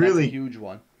that's a huge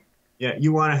one. Yeah,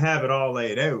 you want to have it all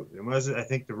laid out. And I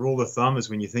think the rule of thumb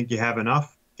is when you think you have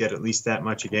enough, get at least that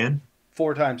much again.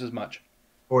 4 times as much.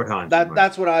 4 times as much.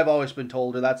 That's what I've always been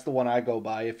told, or that's the one I go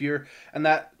by. If you're and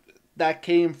that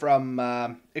came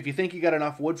from if you think you got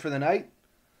enough wood for the night,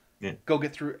 Yeah. go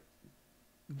get through.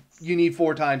 You need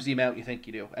 4 times the amount you think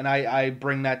you do, and I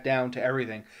bring that down to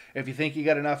everything. If you think you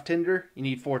got enough tinder, you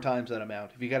need 4 times that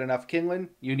amount. If you got enough kindling,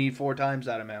 you need 4 times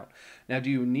that amount. Now, do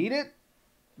you need it?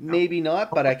 Maybe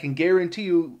not, but I can guarantee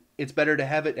you it's better to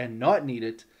have it and not need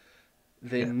it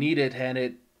than need it and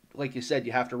it, like you said,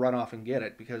 you have to run off and get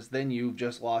it, because then you've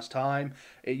just lost time.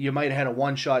 You might have had a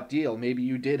one-shot deal. Maybe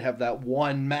you did have that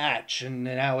one match, and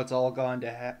now it's all gone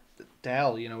to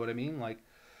hell. You know what I mean? Like,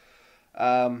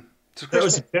 so that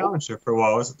was a challenge for a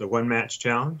while, was it? The 1-match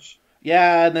challenge?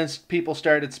 Yeah, and then people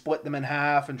started splitting them in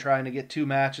half and trying to get 2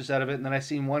 matches out of it. And then I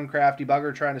seen one crafty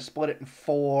bugger trying to split it in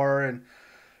 4, and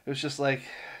it was just like,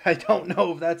 I don't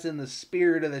know if that's in the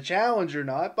spirit of the challenge or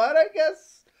not, but I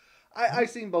guess I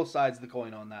seen both sides of the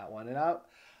coin on that one. And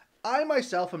I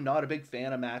myself am not a big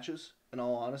fan of matches, in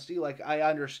all honesty. Like, I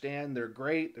understand they're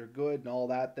great, they're good, and all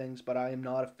that things, but I am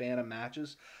not a fan of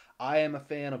matches. I am a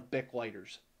fan of Bic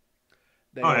lighters.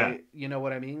 You know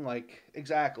what I mean? Like,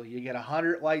 exactly. You get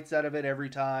 100 lights out of it every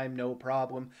time, no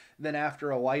problem. Then after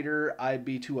a lighter, I'd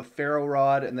be to a ferro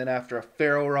rod, and then after a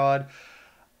ferro rod,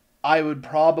 I would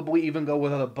probably even go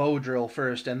with a bow drill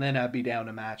first, and then I'd be down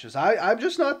to matches. I'm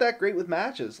just not that great with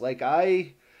matches. Like,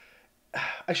 I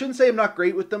shouldn't say I'm not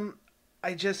great with them.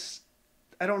 I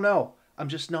don't know. I'm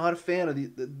just not a fan of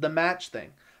the match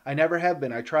thing. I never have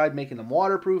been. I tried making them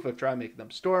waterproof. I've tried making them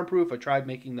stormproof. I tried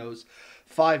making those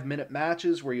 5-minute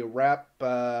matches where you wrap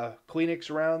Kleenex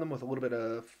around them with a little bit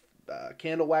of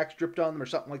candle wax dripped on them or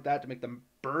something like that to make them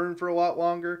burn for a lot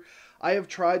longer. I have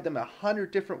tried them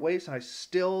 100 different ways, and I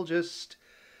still just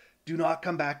do not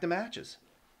come back to matches.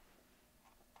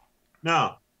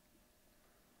 No.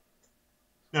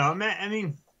 I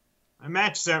mean,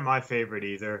 matches aren't my favorite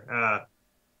either.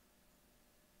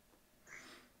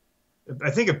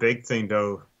 I think a big thing,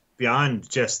 though, beyond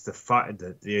just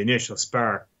the initial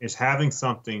spark, is having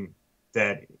something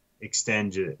that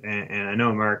extends it. And I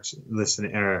know Mark's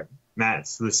listening, or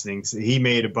Matt's listening. So he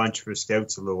made a bunch for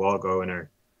scouts a little while ago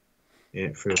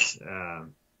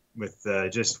with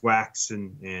just wax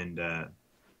and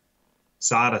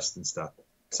sawdust and stuff.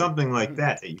 Something like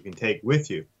that you can take with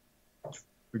you,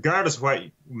 regardless of what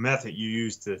method you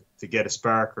use to get a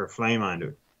spark or a flame onto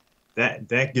it.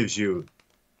 That gives you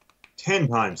 10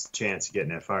 times the chance of getting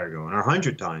that fire going, or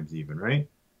 100 times even, right?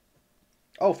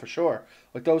 Oh, for sure.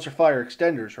 Like, those are fire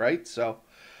extenders, right? So,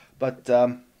 but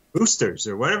boosters,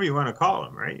 or whatever you want to call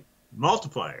them, right?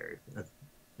 Multiplier,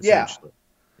 yeah. Essentially.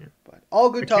 Yeah. But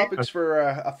all good topics for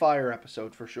a fire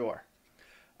episode, for sure.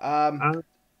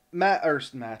 Matt,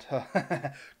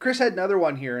 Chris had another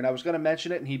one here, and I was going to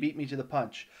mention it, and he beat me to the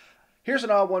punch. Here's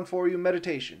an odd one for you,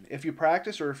 meditation. If you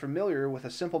practice or are familiar with a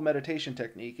simple meditation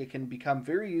technique, it can become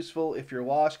very useful if you're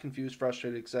lost, confused,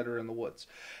 frustrated, etc. in the woods.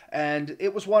 And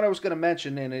it was one I was going to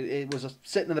mention, and it was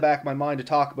sitting in the back of my mind to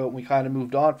talk about, and we kind of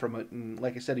moved on from it. And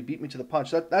like I said, he beat me to the punch.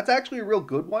 That's actually a real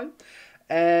good one.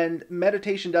 And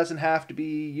meditation doesn't have to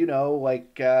be,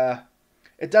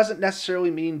 it doesn't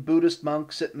necessarily mean Buddhist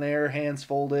monk sitting there, hands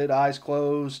folded, eyes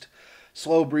closed,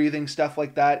 slow breathing, stuff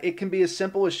like that. It can be as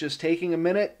simple as just taking a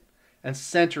minute and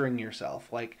centering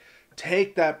yourself. Like,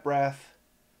 take that breath,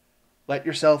 let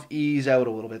yourself ease out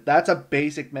a little bit. That's a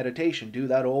basic meditation. Do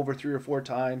that over 3 or 4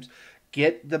 times.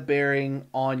 Get the bearing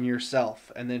on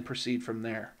yourself, and then proceed from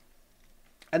there.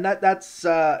 And that's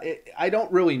I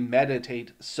don't really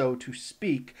meditate, so to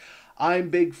speak. I'm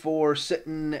big for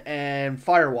sitting and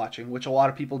fire watching, which a lot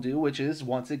of people do, which is,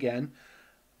 once again,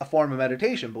 a form of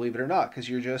meditation, believe it or not, because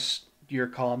you're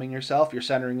calming yourself, you're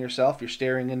centering yourself, you're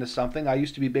staring into something. I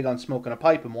used to be big on smoking a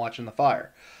pipe and watching the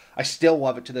fire. I still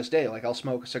love it to this day. Like, I'll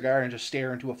smoke a cigar and just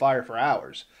stare into a fire for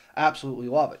hours. Absolutely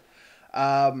love it.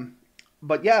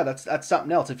 But yeah, that's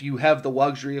something else. If you have the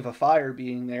luxury of a fire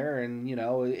being there, and,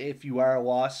 if you are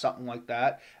lost, something like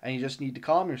that, and you just need to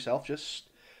calm yourself, just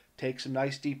take some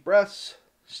nice deep breaths,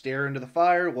 stare into the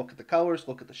fire, look at the colors,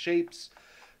 look at the shapes.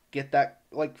 Get that,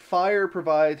 like, fire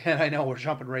provides, and I know we're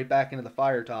jumping right back into the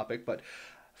fire topic, but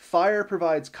fire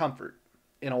provides comfort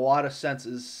in a lot of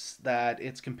senses, that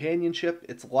it's companionship,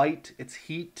 it's light, it's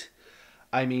heat.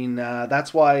 I mean,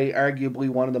 that's why arguably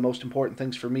one of the most important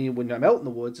things for me when I'm out in the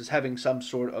woods is having some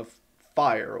sort of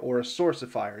fire or a source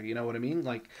of fire, you know what I mean?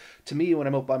 Like, to me, when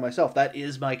I'm out by myself, that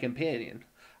is my companion.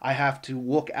 I have to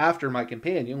look after my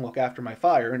companion, look after my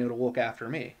fire, and it'll look after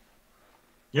me.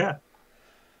 Yeah.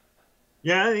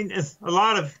 Yeah, I mean, a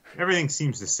lot of everything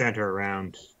seems to center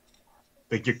around,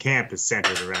 like, your camp is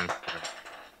centered around.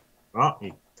 Well,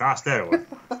 he tossed that away.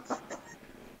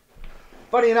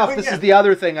 Funny enough, But this yeah, is the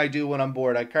other thing I do when I'm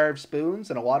bored. I carve spoons,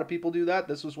 and a lot of people do that.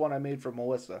 This was one I made for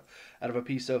Melissa out of a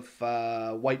piece of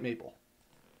white maple.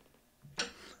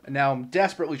 And now I'm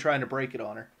desperately trying to break it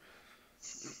on her.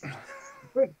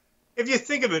 but if you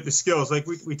think about the skills, like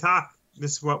we talk,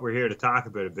 this is what we're here to talk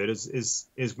about a bit. Is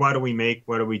what do we make?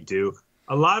 What do we do?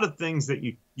 A lot of things that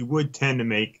you would tend to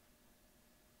make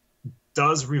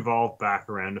does revolve back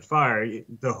around the fire.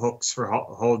 The hooks for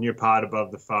holding your pot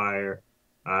above the fire,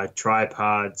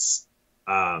 tripods.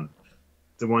 The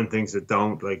one things that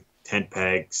don't, like tent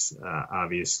pegs,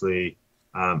 obviously.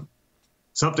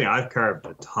 Something I've carved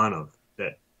a ton of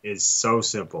that is so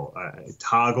simple. A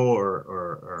toggle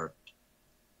or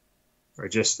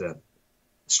just a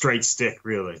straight stick,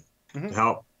 really, to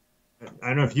help. I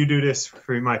don't know if you do this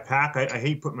for my pack. I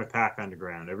hate putting my pack on the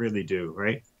ground. I really do,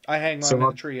 right? I hang mine So in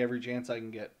the tree every chance I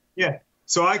can get. yeah.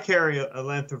 So I carry a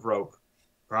length of rope,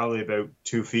 probably about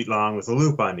 2 feet long, with a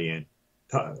loop on the end.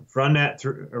 Run that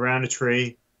through around a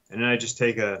tree, and then I just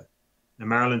take a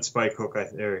marlin spike hook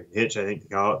or hitch, I think they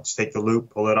call it. Just take the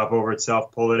loop, pull it up over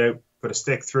itself, pull it out, put a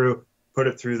stick through, put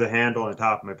it through the handle on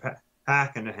top of my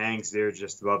pack, and it hangs there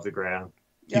just above the ground.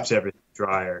 Keeps everything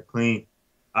dry or clean.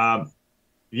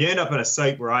 You end up in a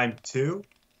site where I'm two,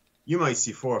 you might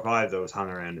see 4 or 5 of those hung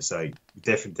around the site,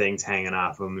 different things hanging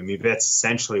off them. I mean, that's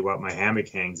essentially what my hammock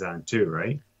hangs on too,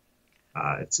 right?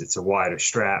 It's a wider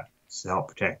strap to help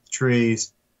protect the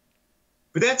trees.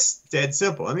 But that's dead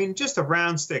simple. I mean, just a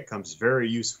round stick comes very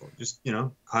useful. Just,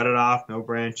 cut it off, no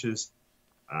branches.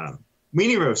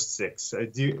 Weenie roast sticks. I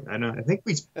think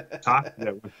we talked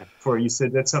about that before. You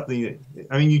said that's something.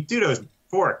 You do those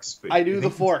forks. But I do the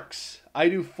forks. I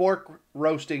do fork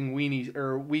roasting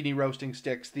weenie roasting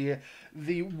sticks.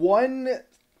 The one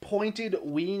pointed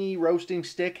weenie roasting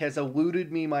stick has eluded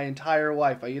me my entire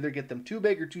life. I either get them too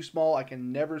big or too small. I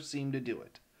can never seem to do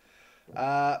it.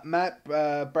 Matt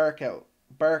Barkhouse.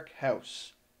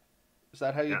 Is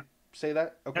that how you say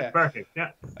that? Okay. Yeah, Barkhouse,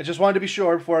 yeah. I just wanted to be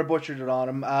sure before I butchered it on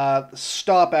him.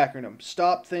 STOP acronym.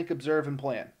 Stop, think, observe, and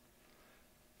plan.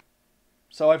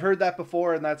 So I've heard that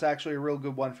before, and that's actually a real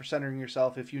good one for centering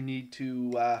yourself if you need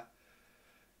to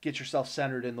get yourself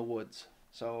centered in the woods.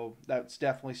 So that's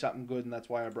definitely something good, and that's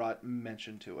why I brought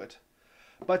mention to it.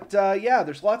 But yeah,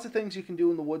 there's lots of things you can do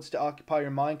in the woods to occupy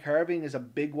your mind. Carving is a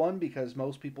big one because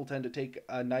most people tend to take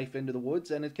a knife into the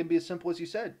woods, and it can be as simple as you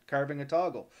said, carving a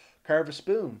toggle, carve a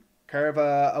spoon, carve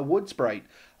a wood sprite.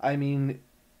 I mean,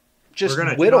 just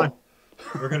whittle.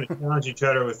 We're going to challenge each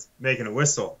other with making a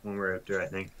whistle when we're out there, I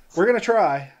think. We're going to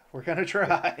try. We're going to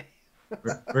try.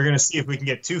 We're going to see if we can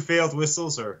get 2 failed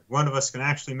whistles, or one of us can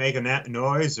actually make a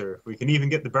noise, or if we can even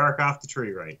get the bark off the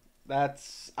tree right.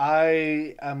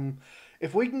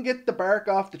 If we can get the bark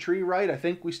off the tree right, I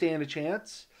think we stand a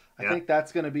chance. I think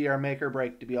that's going to be our make or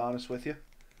break, to be honest with you.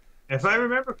 If I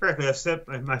remember correctly, I said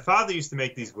my father used to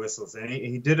make these whistles, and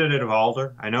he did it out of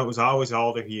alder. I know it was always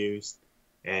alder he used.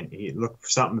 And he looked for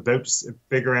something about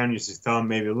big around his thumb,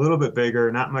 maybe a little bit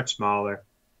bigger, not much smaller.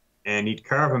 And he'd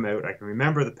carve them out. I can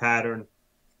remember the pattern.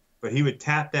 But he would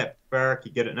tap that bark,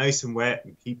 he'd get it nice and wet,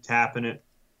 and keep tapping it.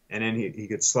 And then he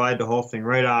could slide the whole thing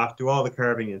right off, do all the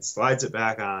carving, and slides it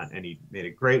back on. And he made a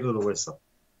great little whistle.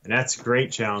 And that's a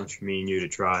great challenge for me and you to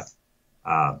try.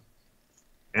 And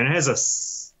it has a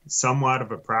somewhat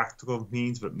of a practical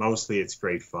means, but mostly it's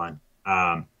great fun.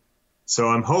 So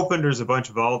I'm hoping there's a bunch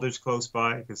of alders close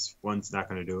by, because one's not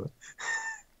going to do it.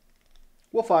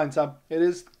 We'll find some. It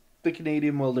is the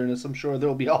Canadian wilderness. I'm sure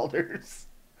there'll be alders.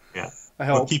 Yeah. I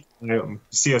hope. We'll keep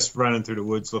see us running through the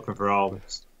woods looking for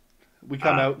alders. We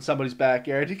come out in somebody's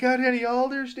backyard. You got any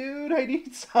alders, dude? I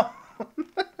need some.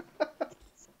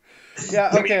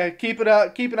 Yeah, okay. Keep an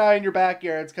eye on your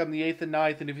backyards come the 8th and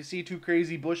 9th, and if you see 2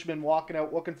 crazy bushmen walking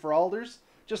out looking for alders,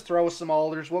 just throw us some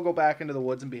alders. We'll go back into the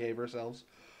woods and behave ourselves.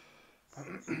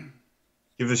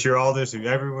 Give us your alders and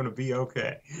everyone will be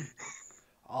okay.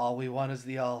 All we want is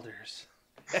the alders.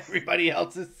 Everybody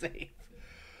else is safe.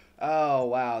 Oh,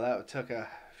 wow. That took a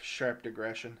sharp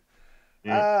digression.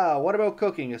 Yeah. What about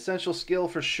cooking? Essential skill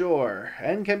for sure,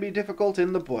 and can be difficult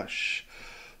in the bush.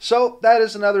 So that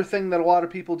is another thing that a lot of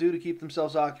people do to keep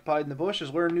themselves occupied in the bush,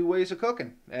 is learn new ways of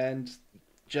cooking. And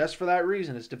just for that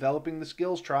reason, it's developing the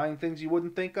skills, trying things you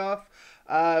wouldn't think of.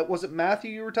 Was it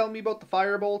Matthew you were telling me about the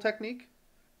fire bowl technique?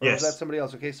 Or yes. Was that somebody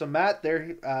else? Okay, so Matt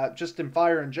there, just in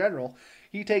fire in general,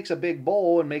 he takes a big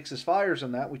bowl and makes his fires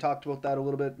in that. We talked about that a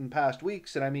little bit in past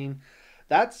weeks, and I mean,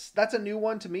 that's a new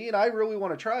one to me, and I really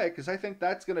want to try it because I think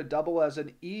that's going to double as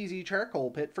an easy charcoal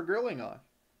pit for grilling on.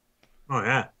 Oh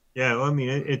yeah, yeah. Well, I mean,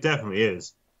 it definitely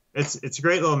is. It's a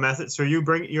great little method. So you're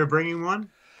bringing one?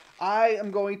 I am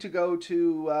going to go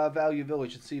to Value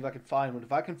Village and see if I can find one.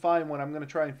 If I can find one, I'm going to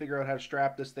try and figure out how to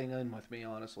strap this thing in with me,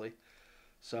 honestly.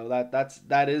 So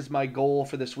that is my goal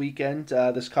for this weekend.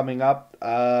 This coming up.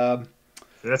 So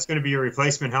that's going to be your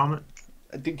replacement helmet?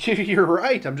 You're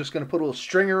right. I'm just going to put a little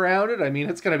string around it. I mean,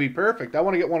 it's going to be perfect. I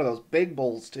want to get one of those big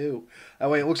bowls, too. That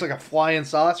way it looks like a flying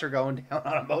saucer going down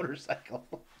on a motorcycle.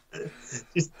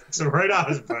 So right on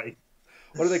his bike.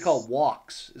 What are they called?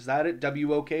 Walks. Is that it?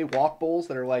 W-O-K? Walk bowls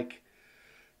that are like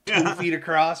 2 feet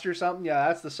across or something? Yeah,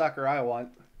 that's the sucker I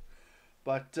want.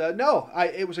 But no,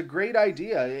 it was a great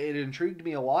idea. It intrigued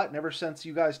me a lot. And ever since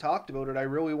you guys talked about it, I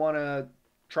really want to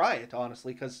try it,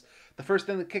 honestly, because the first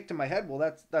thing that kicked in my head,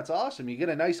 well, that's awesome. You get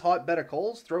a nice hot bed of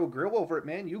coals, throw a grill over it,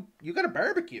 man. You got a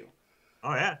barbecue.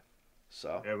 Oh yeah.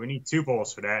 So yeah, we need 2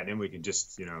 bowls for that, and then we can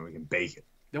just we can bake it.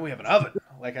 Then we have an oven.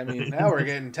 Like, I mean, now we're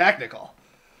getting technical.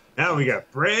 Now we got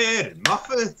bread and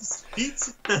muffins,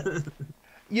 pizza.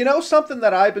 You know, something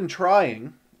that I've been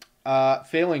trying,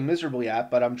 failing miserably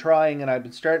at, but I'm trying, and I've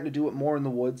been starting to do it more in the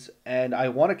woods, and I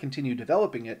want to continue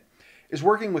developing it, is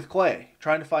working with clay,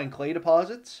 trying to find clay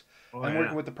deposits, and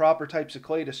working with the proper types of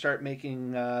clay to start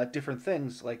making different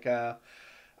things. Like,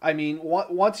 I mean,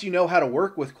 once you know how to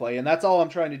work with clay, and that's all I'm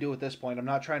trying to do at this point. I'm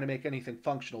not trying to make anything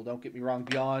functional, don't get me wrong,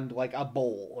 beyond like a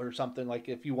bowl or something, like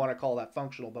if you want to call that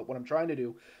functional. But what I'm trying to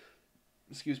do,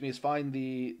 is find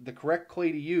the correct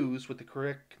clay to use with the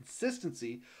correct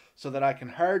consistency so that I can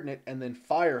harden it and then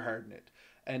fire harden it.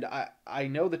 And I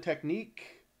know the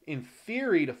technique in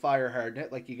theory to fire harden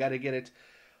it. Like, you got to get it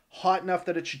hot enough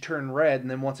that it should turn red,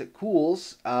 and then once it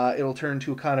cools, it'll turn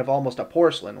to kind of almost a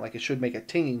porcelain. Like, it should make a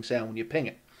tinging sound when you ping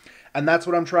it. And that's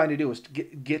what I'm trying to do, is to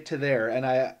get to there. And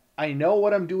I know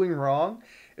what I'm doing wrong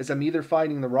is I'm either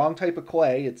finding the wrong type of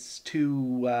clay. It's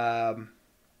too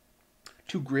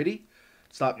gritty.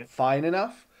 It's not fine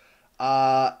enough.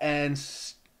 And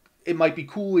it might be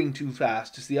cooling too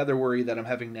fast is the other worry that I'm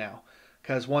having now.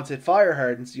 Because once it fire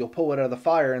hardens, you'll pull it out of the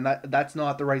fire, and that's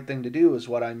not the right thing to do, is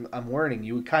what I'm learning.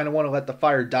 You kind of want to let the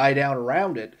fire die down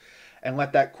around it and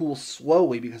let that cool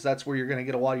slowly, because that's where you're going to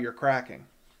get a lot of your cracking.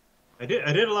 I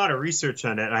did a lot of research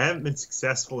on that. I haven't been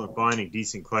successful in finding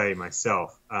decent clay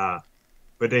myself.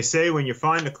 But they say when you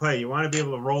find the clay, you want to be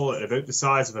able to roll it about the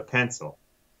size of a pencil.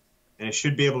 And it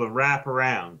should be able to wrap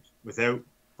around without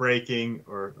breaking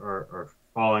or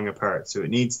falling apart. So it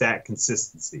needs that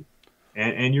consistency.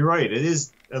 And you're right, it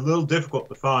is a little difficult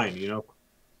to find,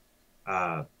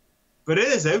 but it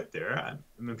is out there.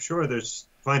 I'm sure there's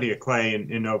plenty of clay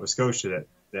in Nova Scotia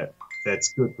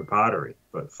that's good for pottery,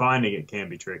 but finding it can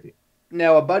be tricky.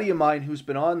 Now, a buddy of mine who's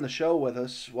been on the show with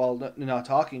us, well, not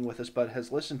talking with us, but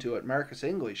has listened to it, Marcus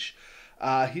English,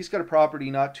 he's got a property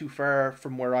not too far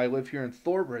from where I live here in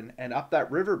Thorburn, and up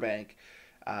that riverbank.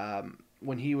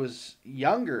 When he was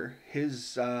younger,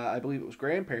 his, I believe it was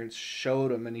grandparents,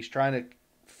 showed him, and he's trying to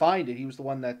find it. He was the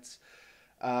one that's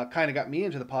kind of got me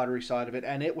into the pottery side of it,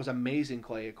 and it was amazing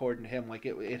clay, according to him. Like,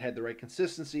 it had the right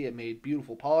consistency, it made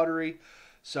beautiful pottery.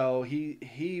 So he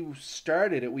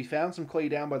started it. We found some clay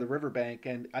down by the riverbank,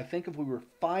 and I think if we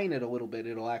refine it a little bit,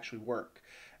 it'll actually work.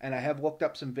 And I have looked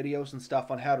up some videos and stuff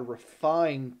on how to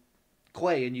refine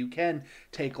clay, and you can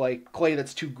take like clay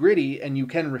that's too gritty and you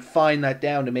can refine that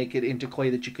down to make it into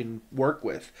clay that you can work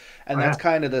with. And that's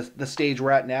kind of the stage we're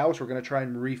at now, is we're going to try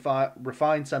and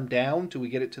refine some down till we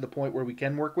get it to the point where we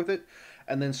can work with it,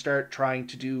 and then start trying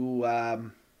to do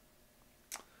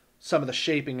some of the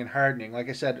shaping and hardening. Like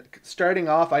I said, starting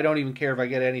off, I don't even care if I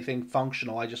get anything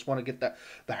functional. I just want to get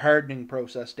the hardening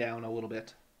process down a little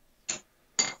bit.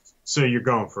 So you're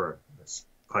going for this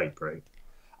pipe, right?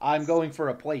 I'm going for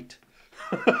a plate.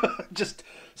 Just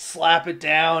slap it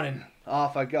down and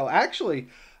off I go. Actually,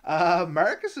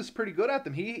 Marcus is pretty good at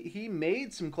them. He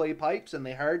made some clay pipes and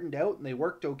they hardened out and they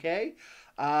worked okay.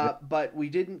 But we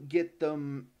didn't get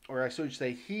them, or I should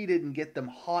say he didn't get them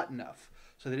hot enough.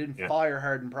 So they didn't fire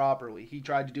harden properly. He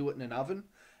tried to do it in an oven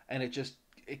and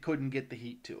it couldn't get the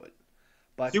heat to it.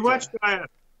 But you watched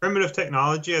Primitive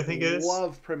Technology, I think it is.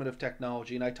 Love Primitive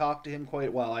Technology, and I talk to him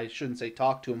quite well. I shouldn't say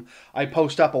talk to him. I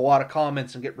post up a lot of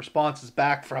comments and get responses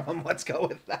back from him. Let's go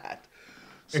with that.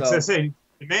 So, I say,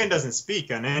 the man doesn't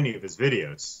speak on any of his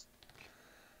videos.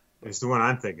 It's the one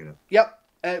I'm thinking of. Yep,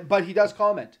 but he does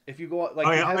comment. If you go, he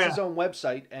has his own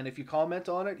website, and if you comment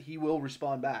on it, he will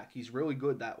respond back. He's really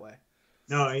good that way.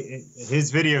 No,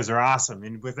 his videos are awesome,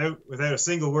 and without a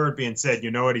single word being said,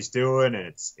 you know what he's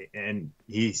doing, and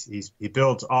he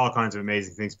builds all kinds of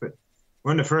amazing things. But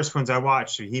one of the first ones I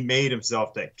watched, he made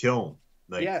himself that kiln.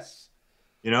 Yes.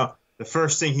 The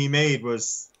first thing he made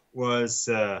was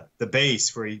the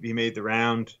base, where he made the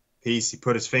round piece. He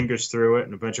put his fingers through it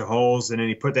and a bunch of holes, and then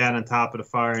he put that on top of the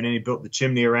fire, and then he built the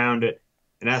chimney around it,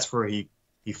 and that's where he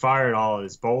fired all of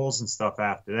his bowls and stuff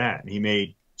after that, and he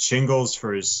made shingles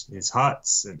for his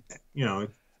huts, and you know.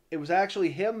 It was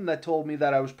actually him that told me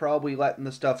that I was probably letting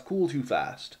the stuff cool too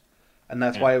fast, and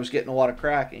that's why I was getting a lot of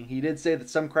cracking. He did say that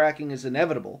some cracking is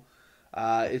inevitable.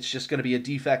 It's just going to be a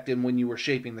defect in when you were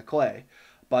shaping the clay.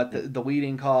 But the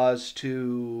leading cause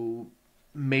to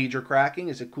major cracking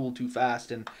is it cooled too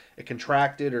fast and it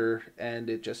contracted, and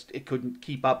it couldn't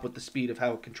keep up with the speed of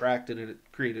how it contracted, and it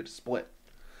created a split.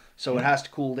 So it has to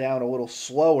cool down a little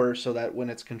slower so that when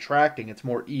it's contracting, it's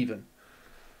more even.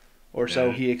 Or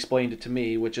so he explained it to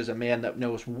me, which is a man that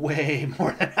knows way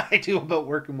more than I do about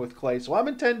working with clay. So I'm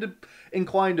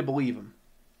inclined to believe him.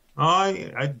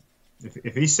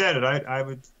 If he said it, I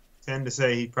would tend to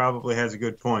say he probably has a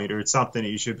good point, or it's something that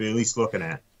you should be at least looking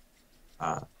at.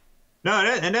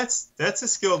 That's a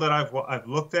skill that I've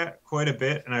looked at quite a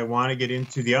bit, and I want to get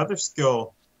into. The other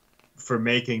skill for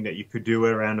making that you could do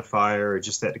it around a fire or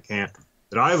just at the camp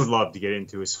that I would love to get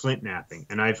into is flint knapping.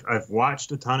 And I've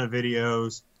watched a ton of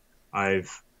videos.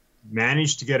 I've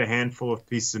managed to get a handful of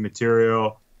pieces of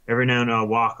material. Every now and then I'll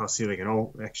walk, I'll see like an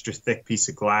old extra thick piece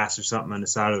of glass or something on the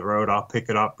side of the road. I'll pick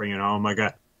it up, bring it home. I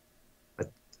got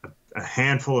a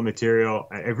handful of material.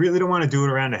 I really don't want to do it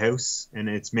around the house, and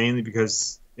it's mainly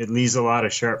because it leaves a lot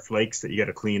of sharp flakes that you got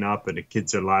to clean up, and the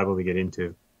kids are liable to get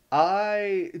into.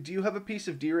 Do you have a piece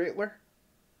of deer antler?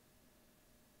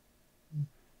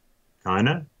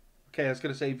 Kinda. Okay, I was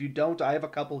going to say, if you don't, I have a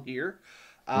couple here.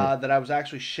 That I was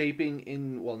actually shaping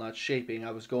not shaping,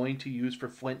 I was going to use for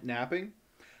flint knapping.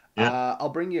 Yeah. I'll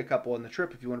bring you a couple on the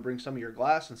trip if you want to bring some of your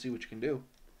glass and see what you can do.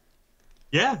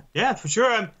 Yeah, for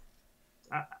sure.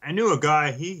 I knew a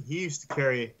guy, he used to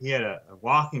carry, he had a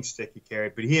walking stick he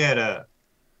carried, but he had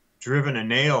driven a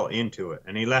nail into it,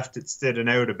 and he left it sticking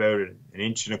out about an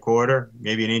inch and a quarter,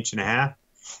 maybe an inch and a half,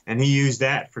 and he used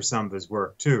that for some of his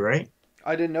work too, right?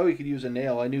 I didn't know you could use a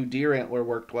nail. I knew deer antler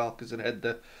worked well because it had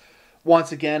the...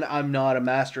 Once again, I'm not a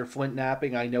master of flint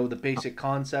knapping. I know the basic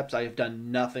concepts. I have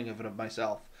done nothing of it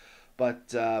myself.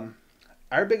 But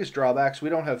our biggest drawbacks, we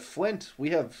don't have flint. We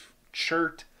have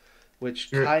chert, which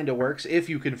kind of works if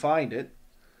you can find it.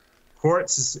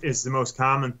 Quartz is the most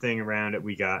common thing around it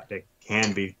we got that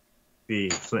can be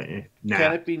flint knapped.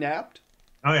 Can it be knapped?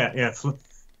 Oh, yeah.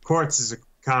 Quartz is a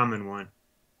common one.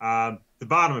 The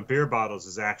bottom of beer bottles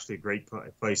is actually a great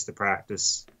place to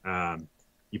practice.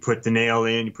 You put the nail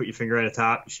in, you put your finger at the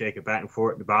top, you shake it back and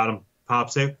forth, and the bottom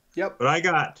pops out. Yep. But I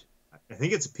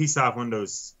think it's a piece off one of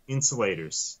those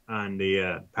insulators on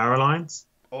the power lines.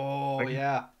 Oh,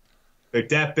 yeah. They're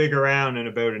that big around and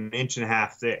about an inch and a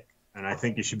half thick. And I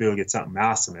think you should be able to get something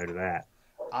awesome out of that.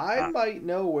 I might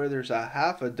know where there's a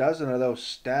half a dozen of those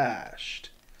stashed.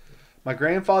 My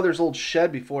grandfather's old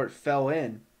shed before it fell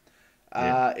in.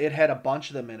 It had a bunch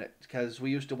of them in it because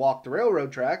we used to walk the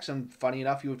railroad tracks, and funny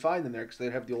enough, you would find them there because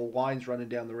they'd have the old lines running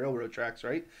down the railroad tracks,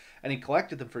 right? And he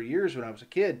collected them for years when I was a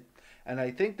kid. And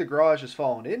I think the garage has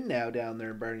fallen in now down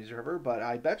there in Barney's River, but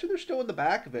I bet you they're still in the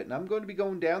back of it, and I'm going to be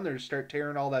going down there to start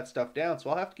tearing all that stuff down, so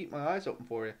I'll have to keep my eyes open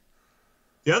for you.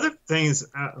 The other thing is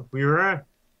we were at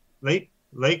Lake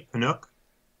Panook,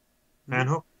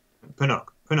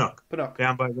 Panook,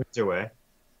 down by Windsor Way.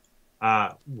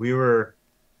 We were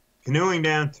canoeing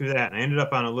down through that, and I ended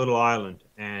up on a little island.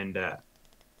 And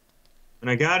when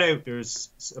I got out, there's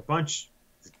a bunch.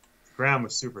 The ground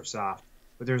was super soft,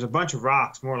 but there's a bunch of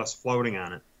rocks more or less floating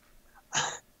on it.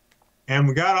 And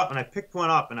we got up, and I picked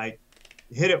one up, and I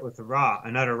hit it with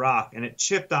another rock, and it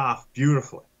chipped off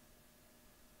beautifully.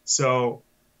 So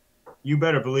you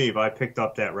better believe I picked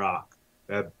up that rock.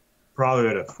 Probably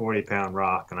about a 40-pound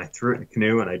rock, and I threw it in the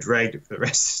canoe, and I dragged it for the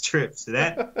rest of the trip. So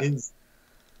that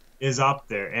is up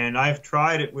there. And I've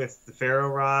tried it with the ferro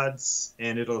rods,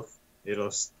 and it'll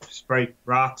spray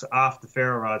rocks off the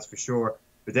ferro rods for sure.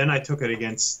 But then I took it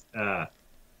against a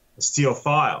steel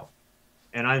file,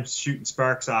 and I'm shooting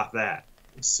sparks off that.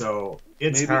 So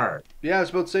it's hard. Yeah, I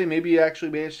was about to say, maybe you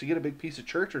actually managed to get a big piece of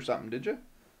church or something, did you?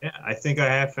 Yeah, I think I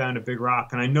have found a big rock,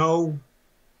 and I know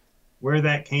where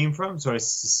that came from, so I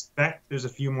suspect there's a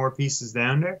few more pieces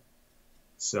down there.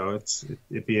 So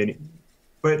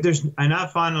but I'm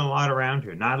not finding a lot around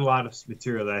here. Not a lot of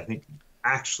material that I think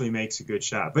actually makes a good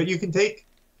shot. But you can take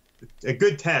a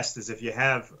good test is if you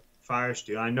have fire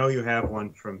steel. I know you have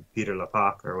one from Peter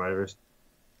Lepak or whatever.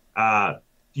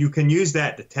 You can use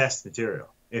that to test material.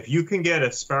 If you can get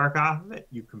a spark off of it,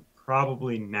 you can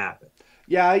probably nap it.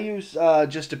 Yeah, I use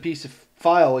just a piece of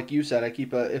file, like you said. I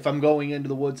keep if I'm going into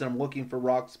the woods and I'm looking for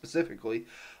rocks specifically,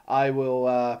 I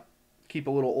will keep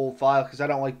a little old file because I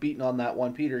don't like beating on that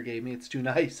one Peter gave me. It's too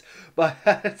nice. But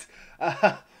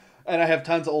and I have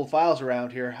tons of old files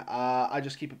around here. I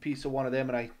just keep a piece of one of them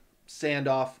and I sand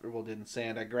off, or well, didn't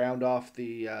sand. I ground off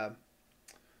the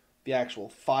actual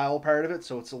file part of it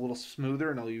so it's a little smoother,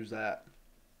 and I'll use that.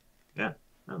 Yeah.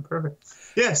 Oh, perfect.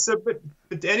 Yeah. So, but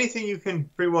anything you can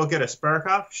pretty well get a spark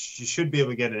off, you should be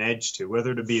able to get an edge to.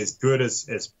 Whether to be as good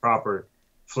as proper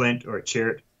flint or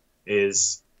chert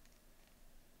is,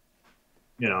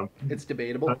 It's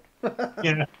debatable.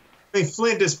 yeah. I mean,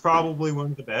 flint is probably one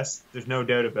of the best. There's no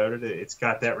doubt about it. It's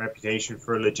got that reputation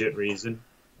for a legit reason,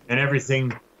 and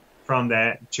everything from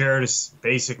that. Chert is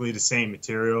basically the same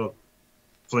material.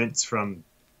 Flint's from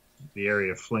the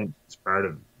area of Flint. It's part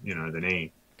of the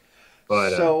name.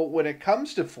 But, so when it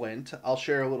comes to flint, I'll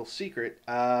share a little secret.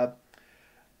 As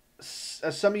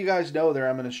some of you guys know,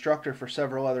 I'm an instructor for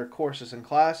several other courses and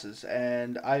classes,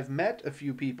 and I've met a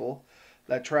few people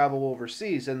that travel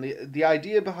overseas. And the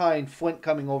idea behind flint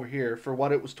coming over here, for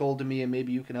what it was told to me, and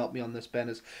maybe you can help me on this, Ben,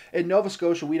 is in Nova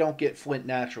Scotia we don't get flint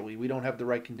naturally. We don't have the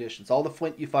right conditions. All the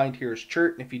flint you find here is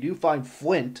chert, and if you do find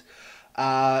flint,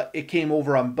 it came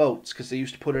over on boats because they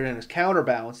used to put it in as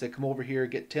counterbalance. They come over here,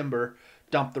 get timber,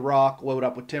 dump the rock, load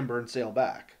up with timber, and sail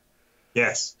back.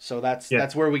 yes. So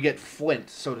that's where we get flint,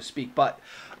 so to speak. But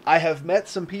I have met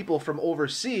some people from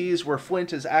overseas where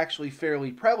flint is actually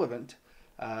fairly prevalent.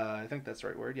 I think that's the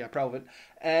right word. Yeah, prevalent.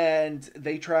 And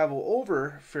they travel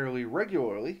over fairly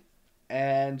regularly.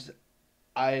 And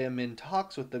I am in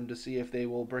talks with them to see if they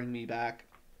will bring me back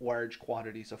large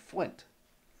quantities of flint.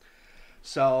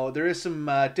 So there is some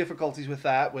difficulties with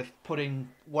that, with putting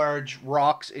large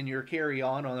rocks in your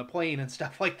carry-on on a plane and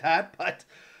stuff like that. But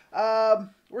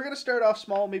we're going to start off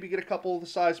small, maybe get a couple the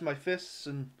size of my fists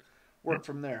and work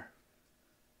from there.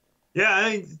 Yeah,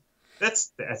 I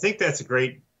think that's a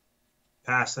great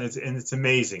pass, and it's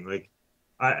amazing. Like,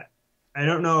 I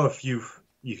don't know if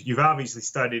you've obviously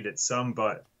studied it some,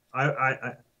 but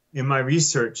I in my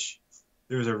research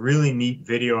there was a really neat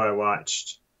video I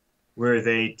watched where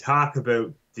they talk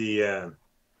about the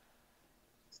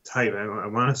type. I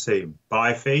want to say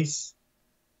biface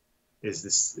is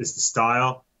the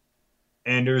style,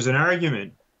 and there's an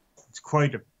argument. It's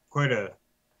quite a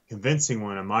convincing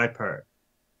one on my part.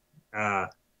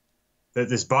 That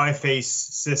this biface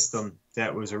system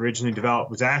that was originally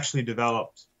developed was actually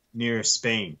developed near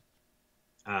Spain,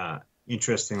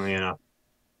 interestingly enough,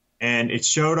 and it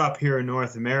showed up here in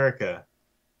North America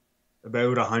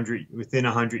about within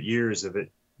 100 years of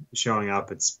it showing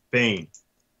up in Spain.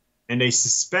 And they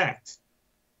suspect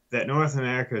that North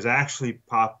America is actually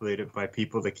populated by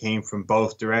people that came from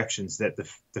both directions, that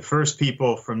the first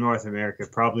people from North America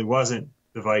probably wasn't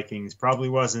the Vikings, probably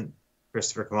wasn't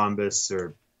Christopher Columbus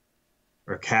or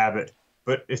Cabot,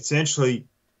 but essentially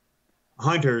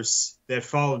hunters that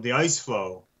followed the ice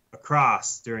flow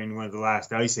across during one of the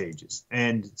last ice ages.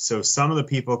 And so some of the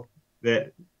people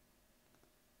that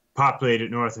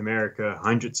populated North America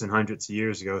hundreds and hundreds of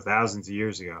years ago, thousands of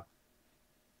years ago,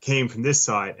 came from this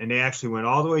side, and they actually went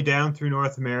all the way down through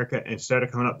North America and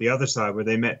started coming up the other side where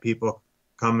they met people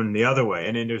coming the other way.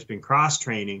 And then there's been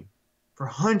cross-training for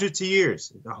hundreds of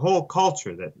years, the whole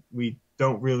culture that we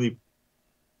don't really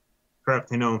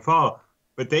correctly know and follow.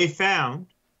 But they found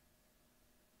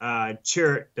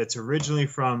chert that's originally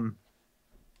from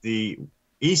the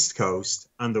East Coast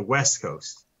on the West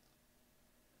Coast.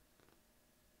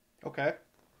 Okay.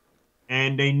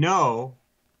 And they know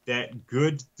that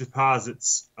good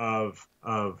deposits of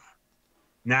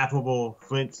knappable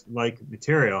flint-like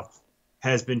material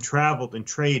has been traveled and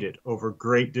traded over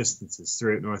great distances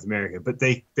throughout North America. But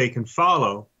they can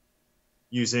follow,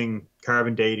 using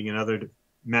carbon dating and other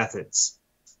methods,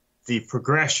 the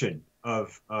progression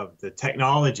of the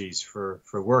technologies for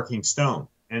working stone.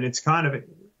 And it's kind of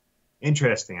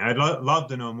interesting. I'd love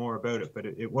to know more about it, but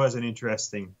it was an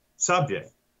interesting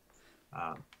subject.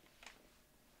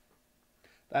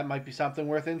 That might be something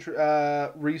worth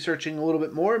researching a little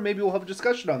bit more. Maybe we'll have a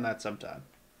discussion on that sometime.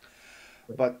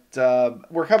 But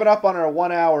we're coming up on our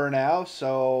 1 hour now,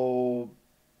 so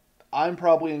I'm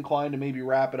probably inclined to maybe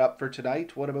wrap it up for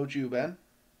tonight. What about you, Ben?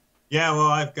 Yeah, well,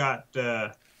 I've got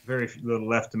very little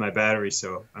left in my battery,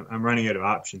 so I'm running out of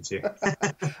options here.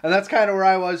 And that's kind of where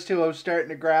I was, too. I was starting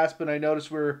to grasp, and I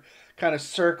noticed we're kind of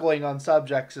circling on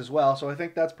subjects as well. So I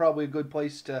think that's probably a good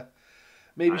place to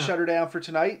maybe shut her down for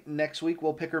tonight. Next week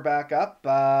we'll pick her back up.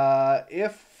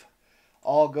 If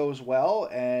all goes well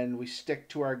and we stick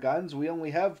to our guns, we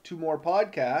only have 2 more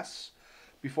podcasts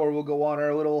before we'll go on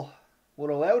our little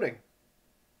outing.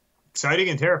 Exciting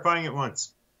and terrifying at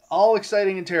once. All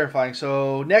exciting and terrifying.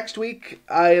 So next week,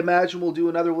 I imagine we'll do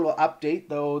another little update,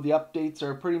 though the updates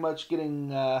are pretty much getting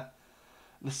the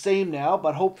same now.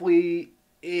 But hopefully,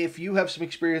 if you have some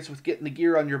experience with getting the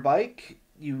gear on your bike,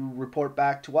 you report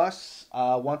back to us.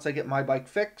 Once I get my bike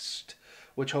fixed,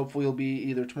 which hopefully will be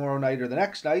either tomorrow night or the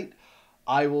next night,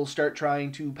 I will start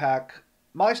trying to pack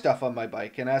my stuff on my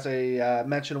bike. And as I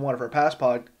mentioned in one of our past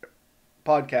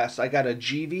podcasts, I got a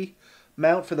GV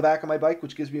mount for the back of my bike,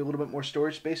 which gives me a little bit more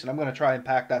storage space, and I'm going to try and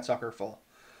pack that sucker full.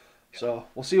 So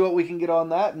we'll see what we can get on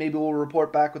that. Maybe we'll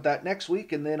report back with that next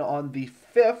week, and then on the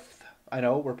 5th, I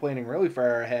know we're planning really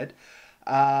far ahead,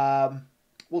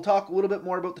 we'll talk a little bit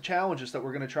more about the challenges that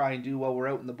we're going to try and do while we're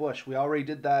out in the bush. We already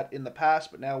did that in the past,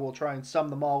 but now we'll try and sum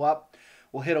them all up.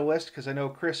 We'll hit a list because I know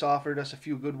Chris offered us a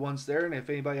few good ones there, and if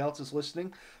anybody else is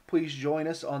listening, please join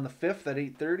us on the 5th at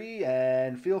 8:30,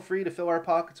 and feel free to fill our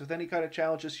pockets with any kind of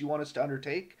challenges you want us to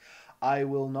undertake. I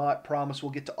will not promise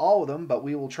we'll get to all of them, but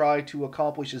we will try to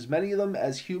accomplish as many of them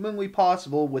as humanly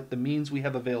possible with the means we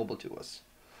have available to us.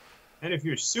 And if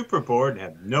you're super bored and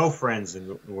have no friends in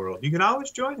the world, you can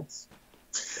always join us.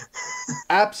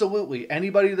 Absolutely.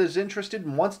 Anybody that's interested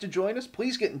and wants to join us,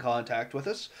 please get in contact with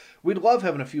us. We'd love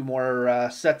having a few more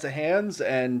sets of hands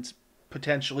and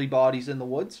potentially bodies in the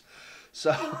woods.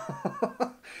 So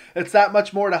it's that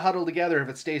much more to huddle together if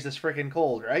it stays this freaking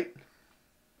cold, right?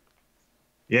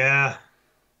 Yeah.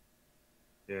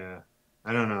 Yeah.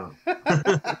 I don't know.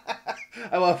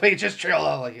 I love if they just trail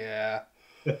out like, yeah.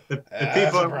 The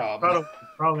people are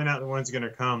probably not the ones going to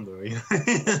come, though.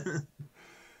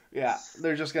 Yeah,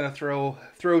 they're just going to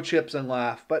throw chips and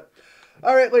laugh. But,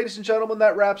 all right, ladies and gentlemen,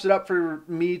 that wraps it up for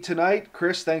me tonight.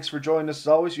 Chris, thanks for joining us as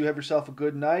always. You have yourself a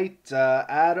good night.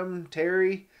 Adam,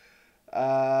 Terry, Trey,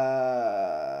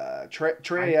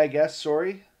 I guess,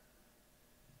 sorry.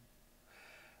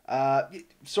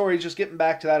 Sorry, just getting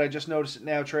back to that, I just noticed it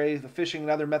now, Trey, the fishing and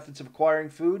other methods of acquiring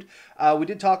food. We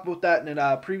did talk about that in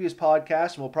a previous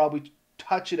podcast, and we'll probably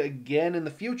touch it again in the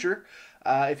future.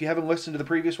 If you haven't listened to the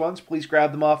previous ones, please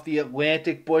grab them off the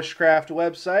Atlantic Bushcraft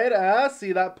website.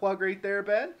 See that plug right there,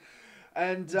 Ben?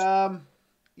 And,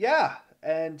 yeah,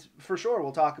 and for sure,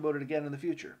 we'll talk about it again in the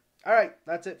future. All right,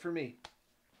 that's it for me.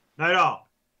 Night all.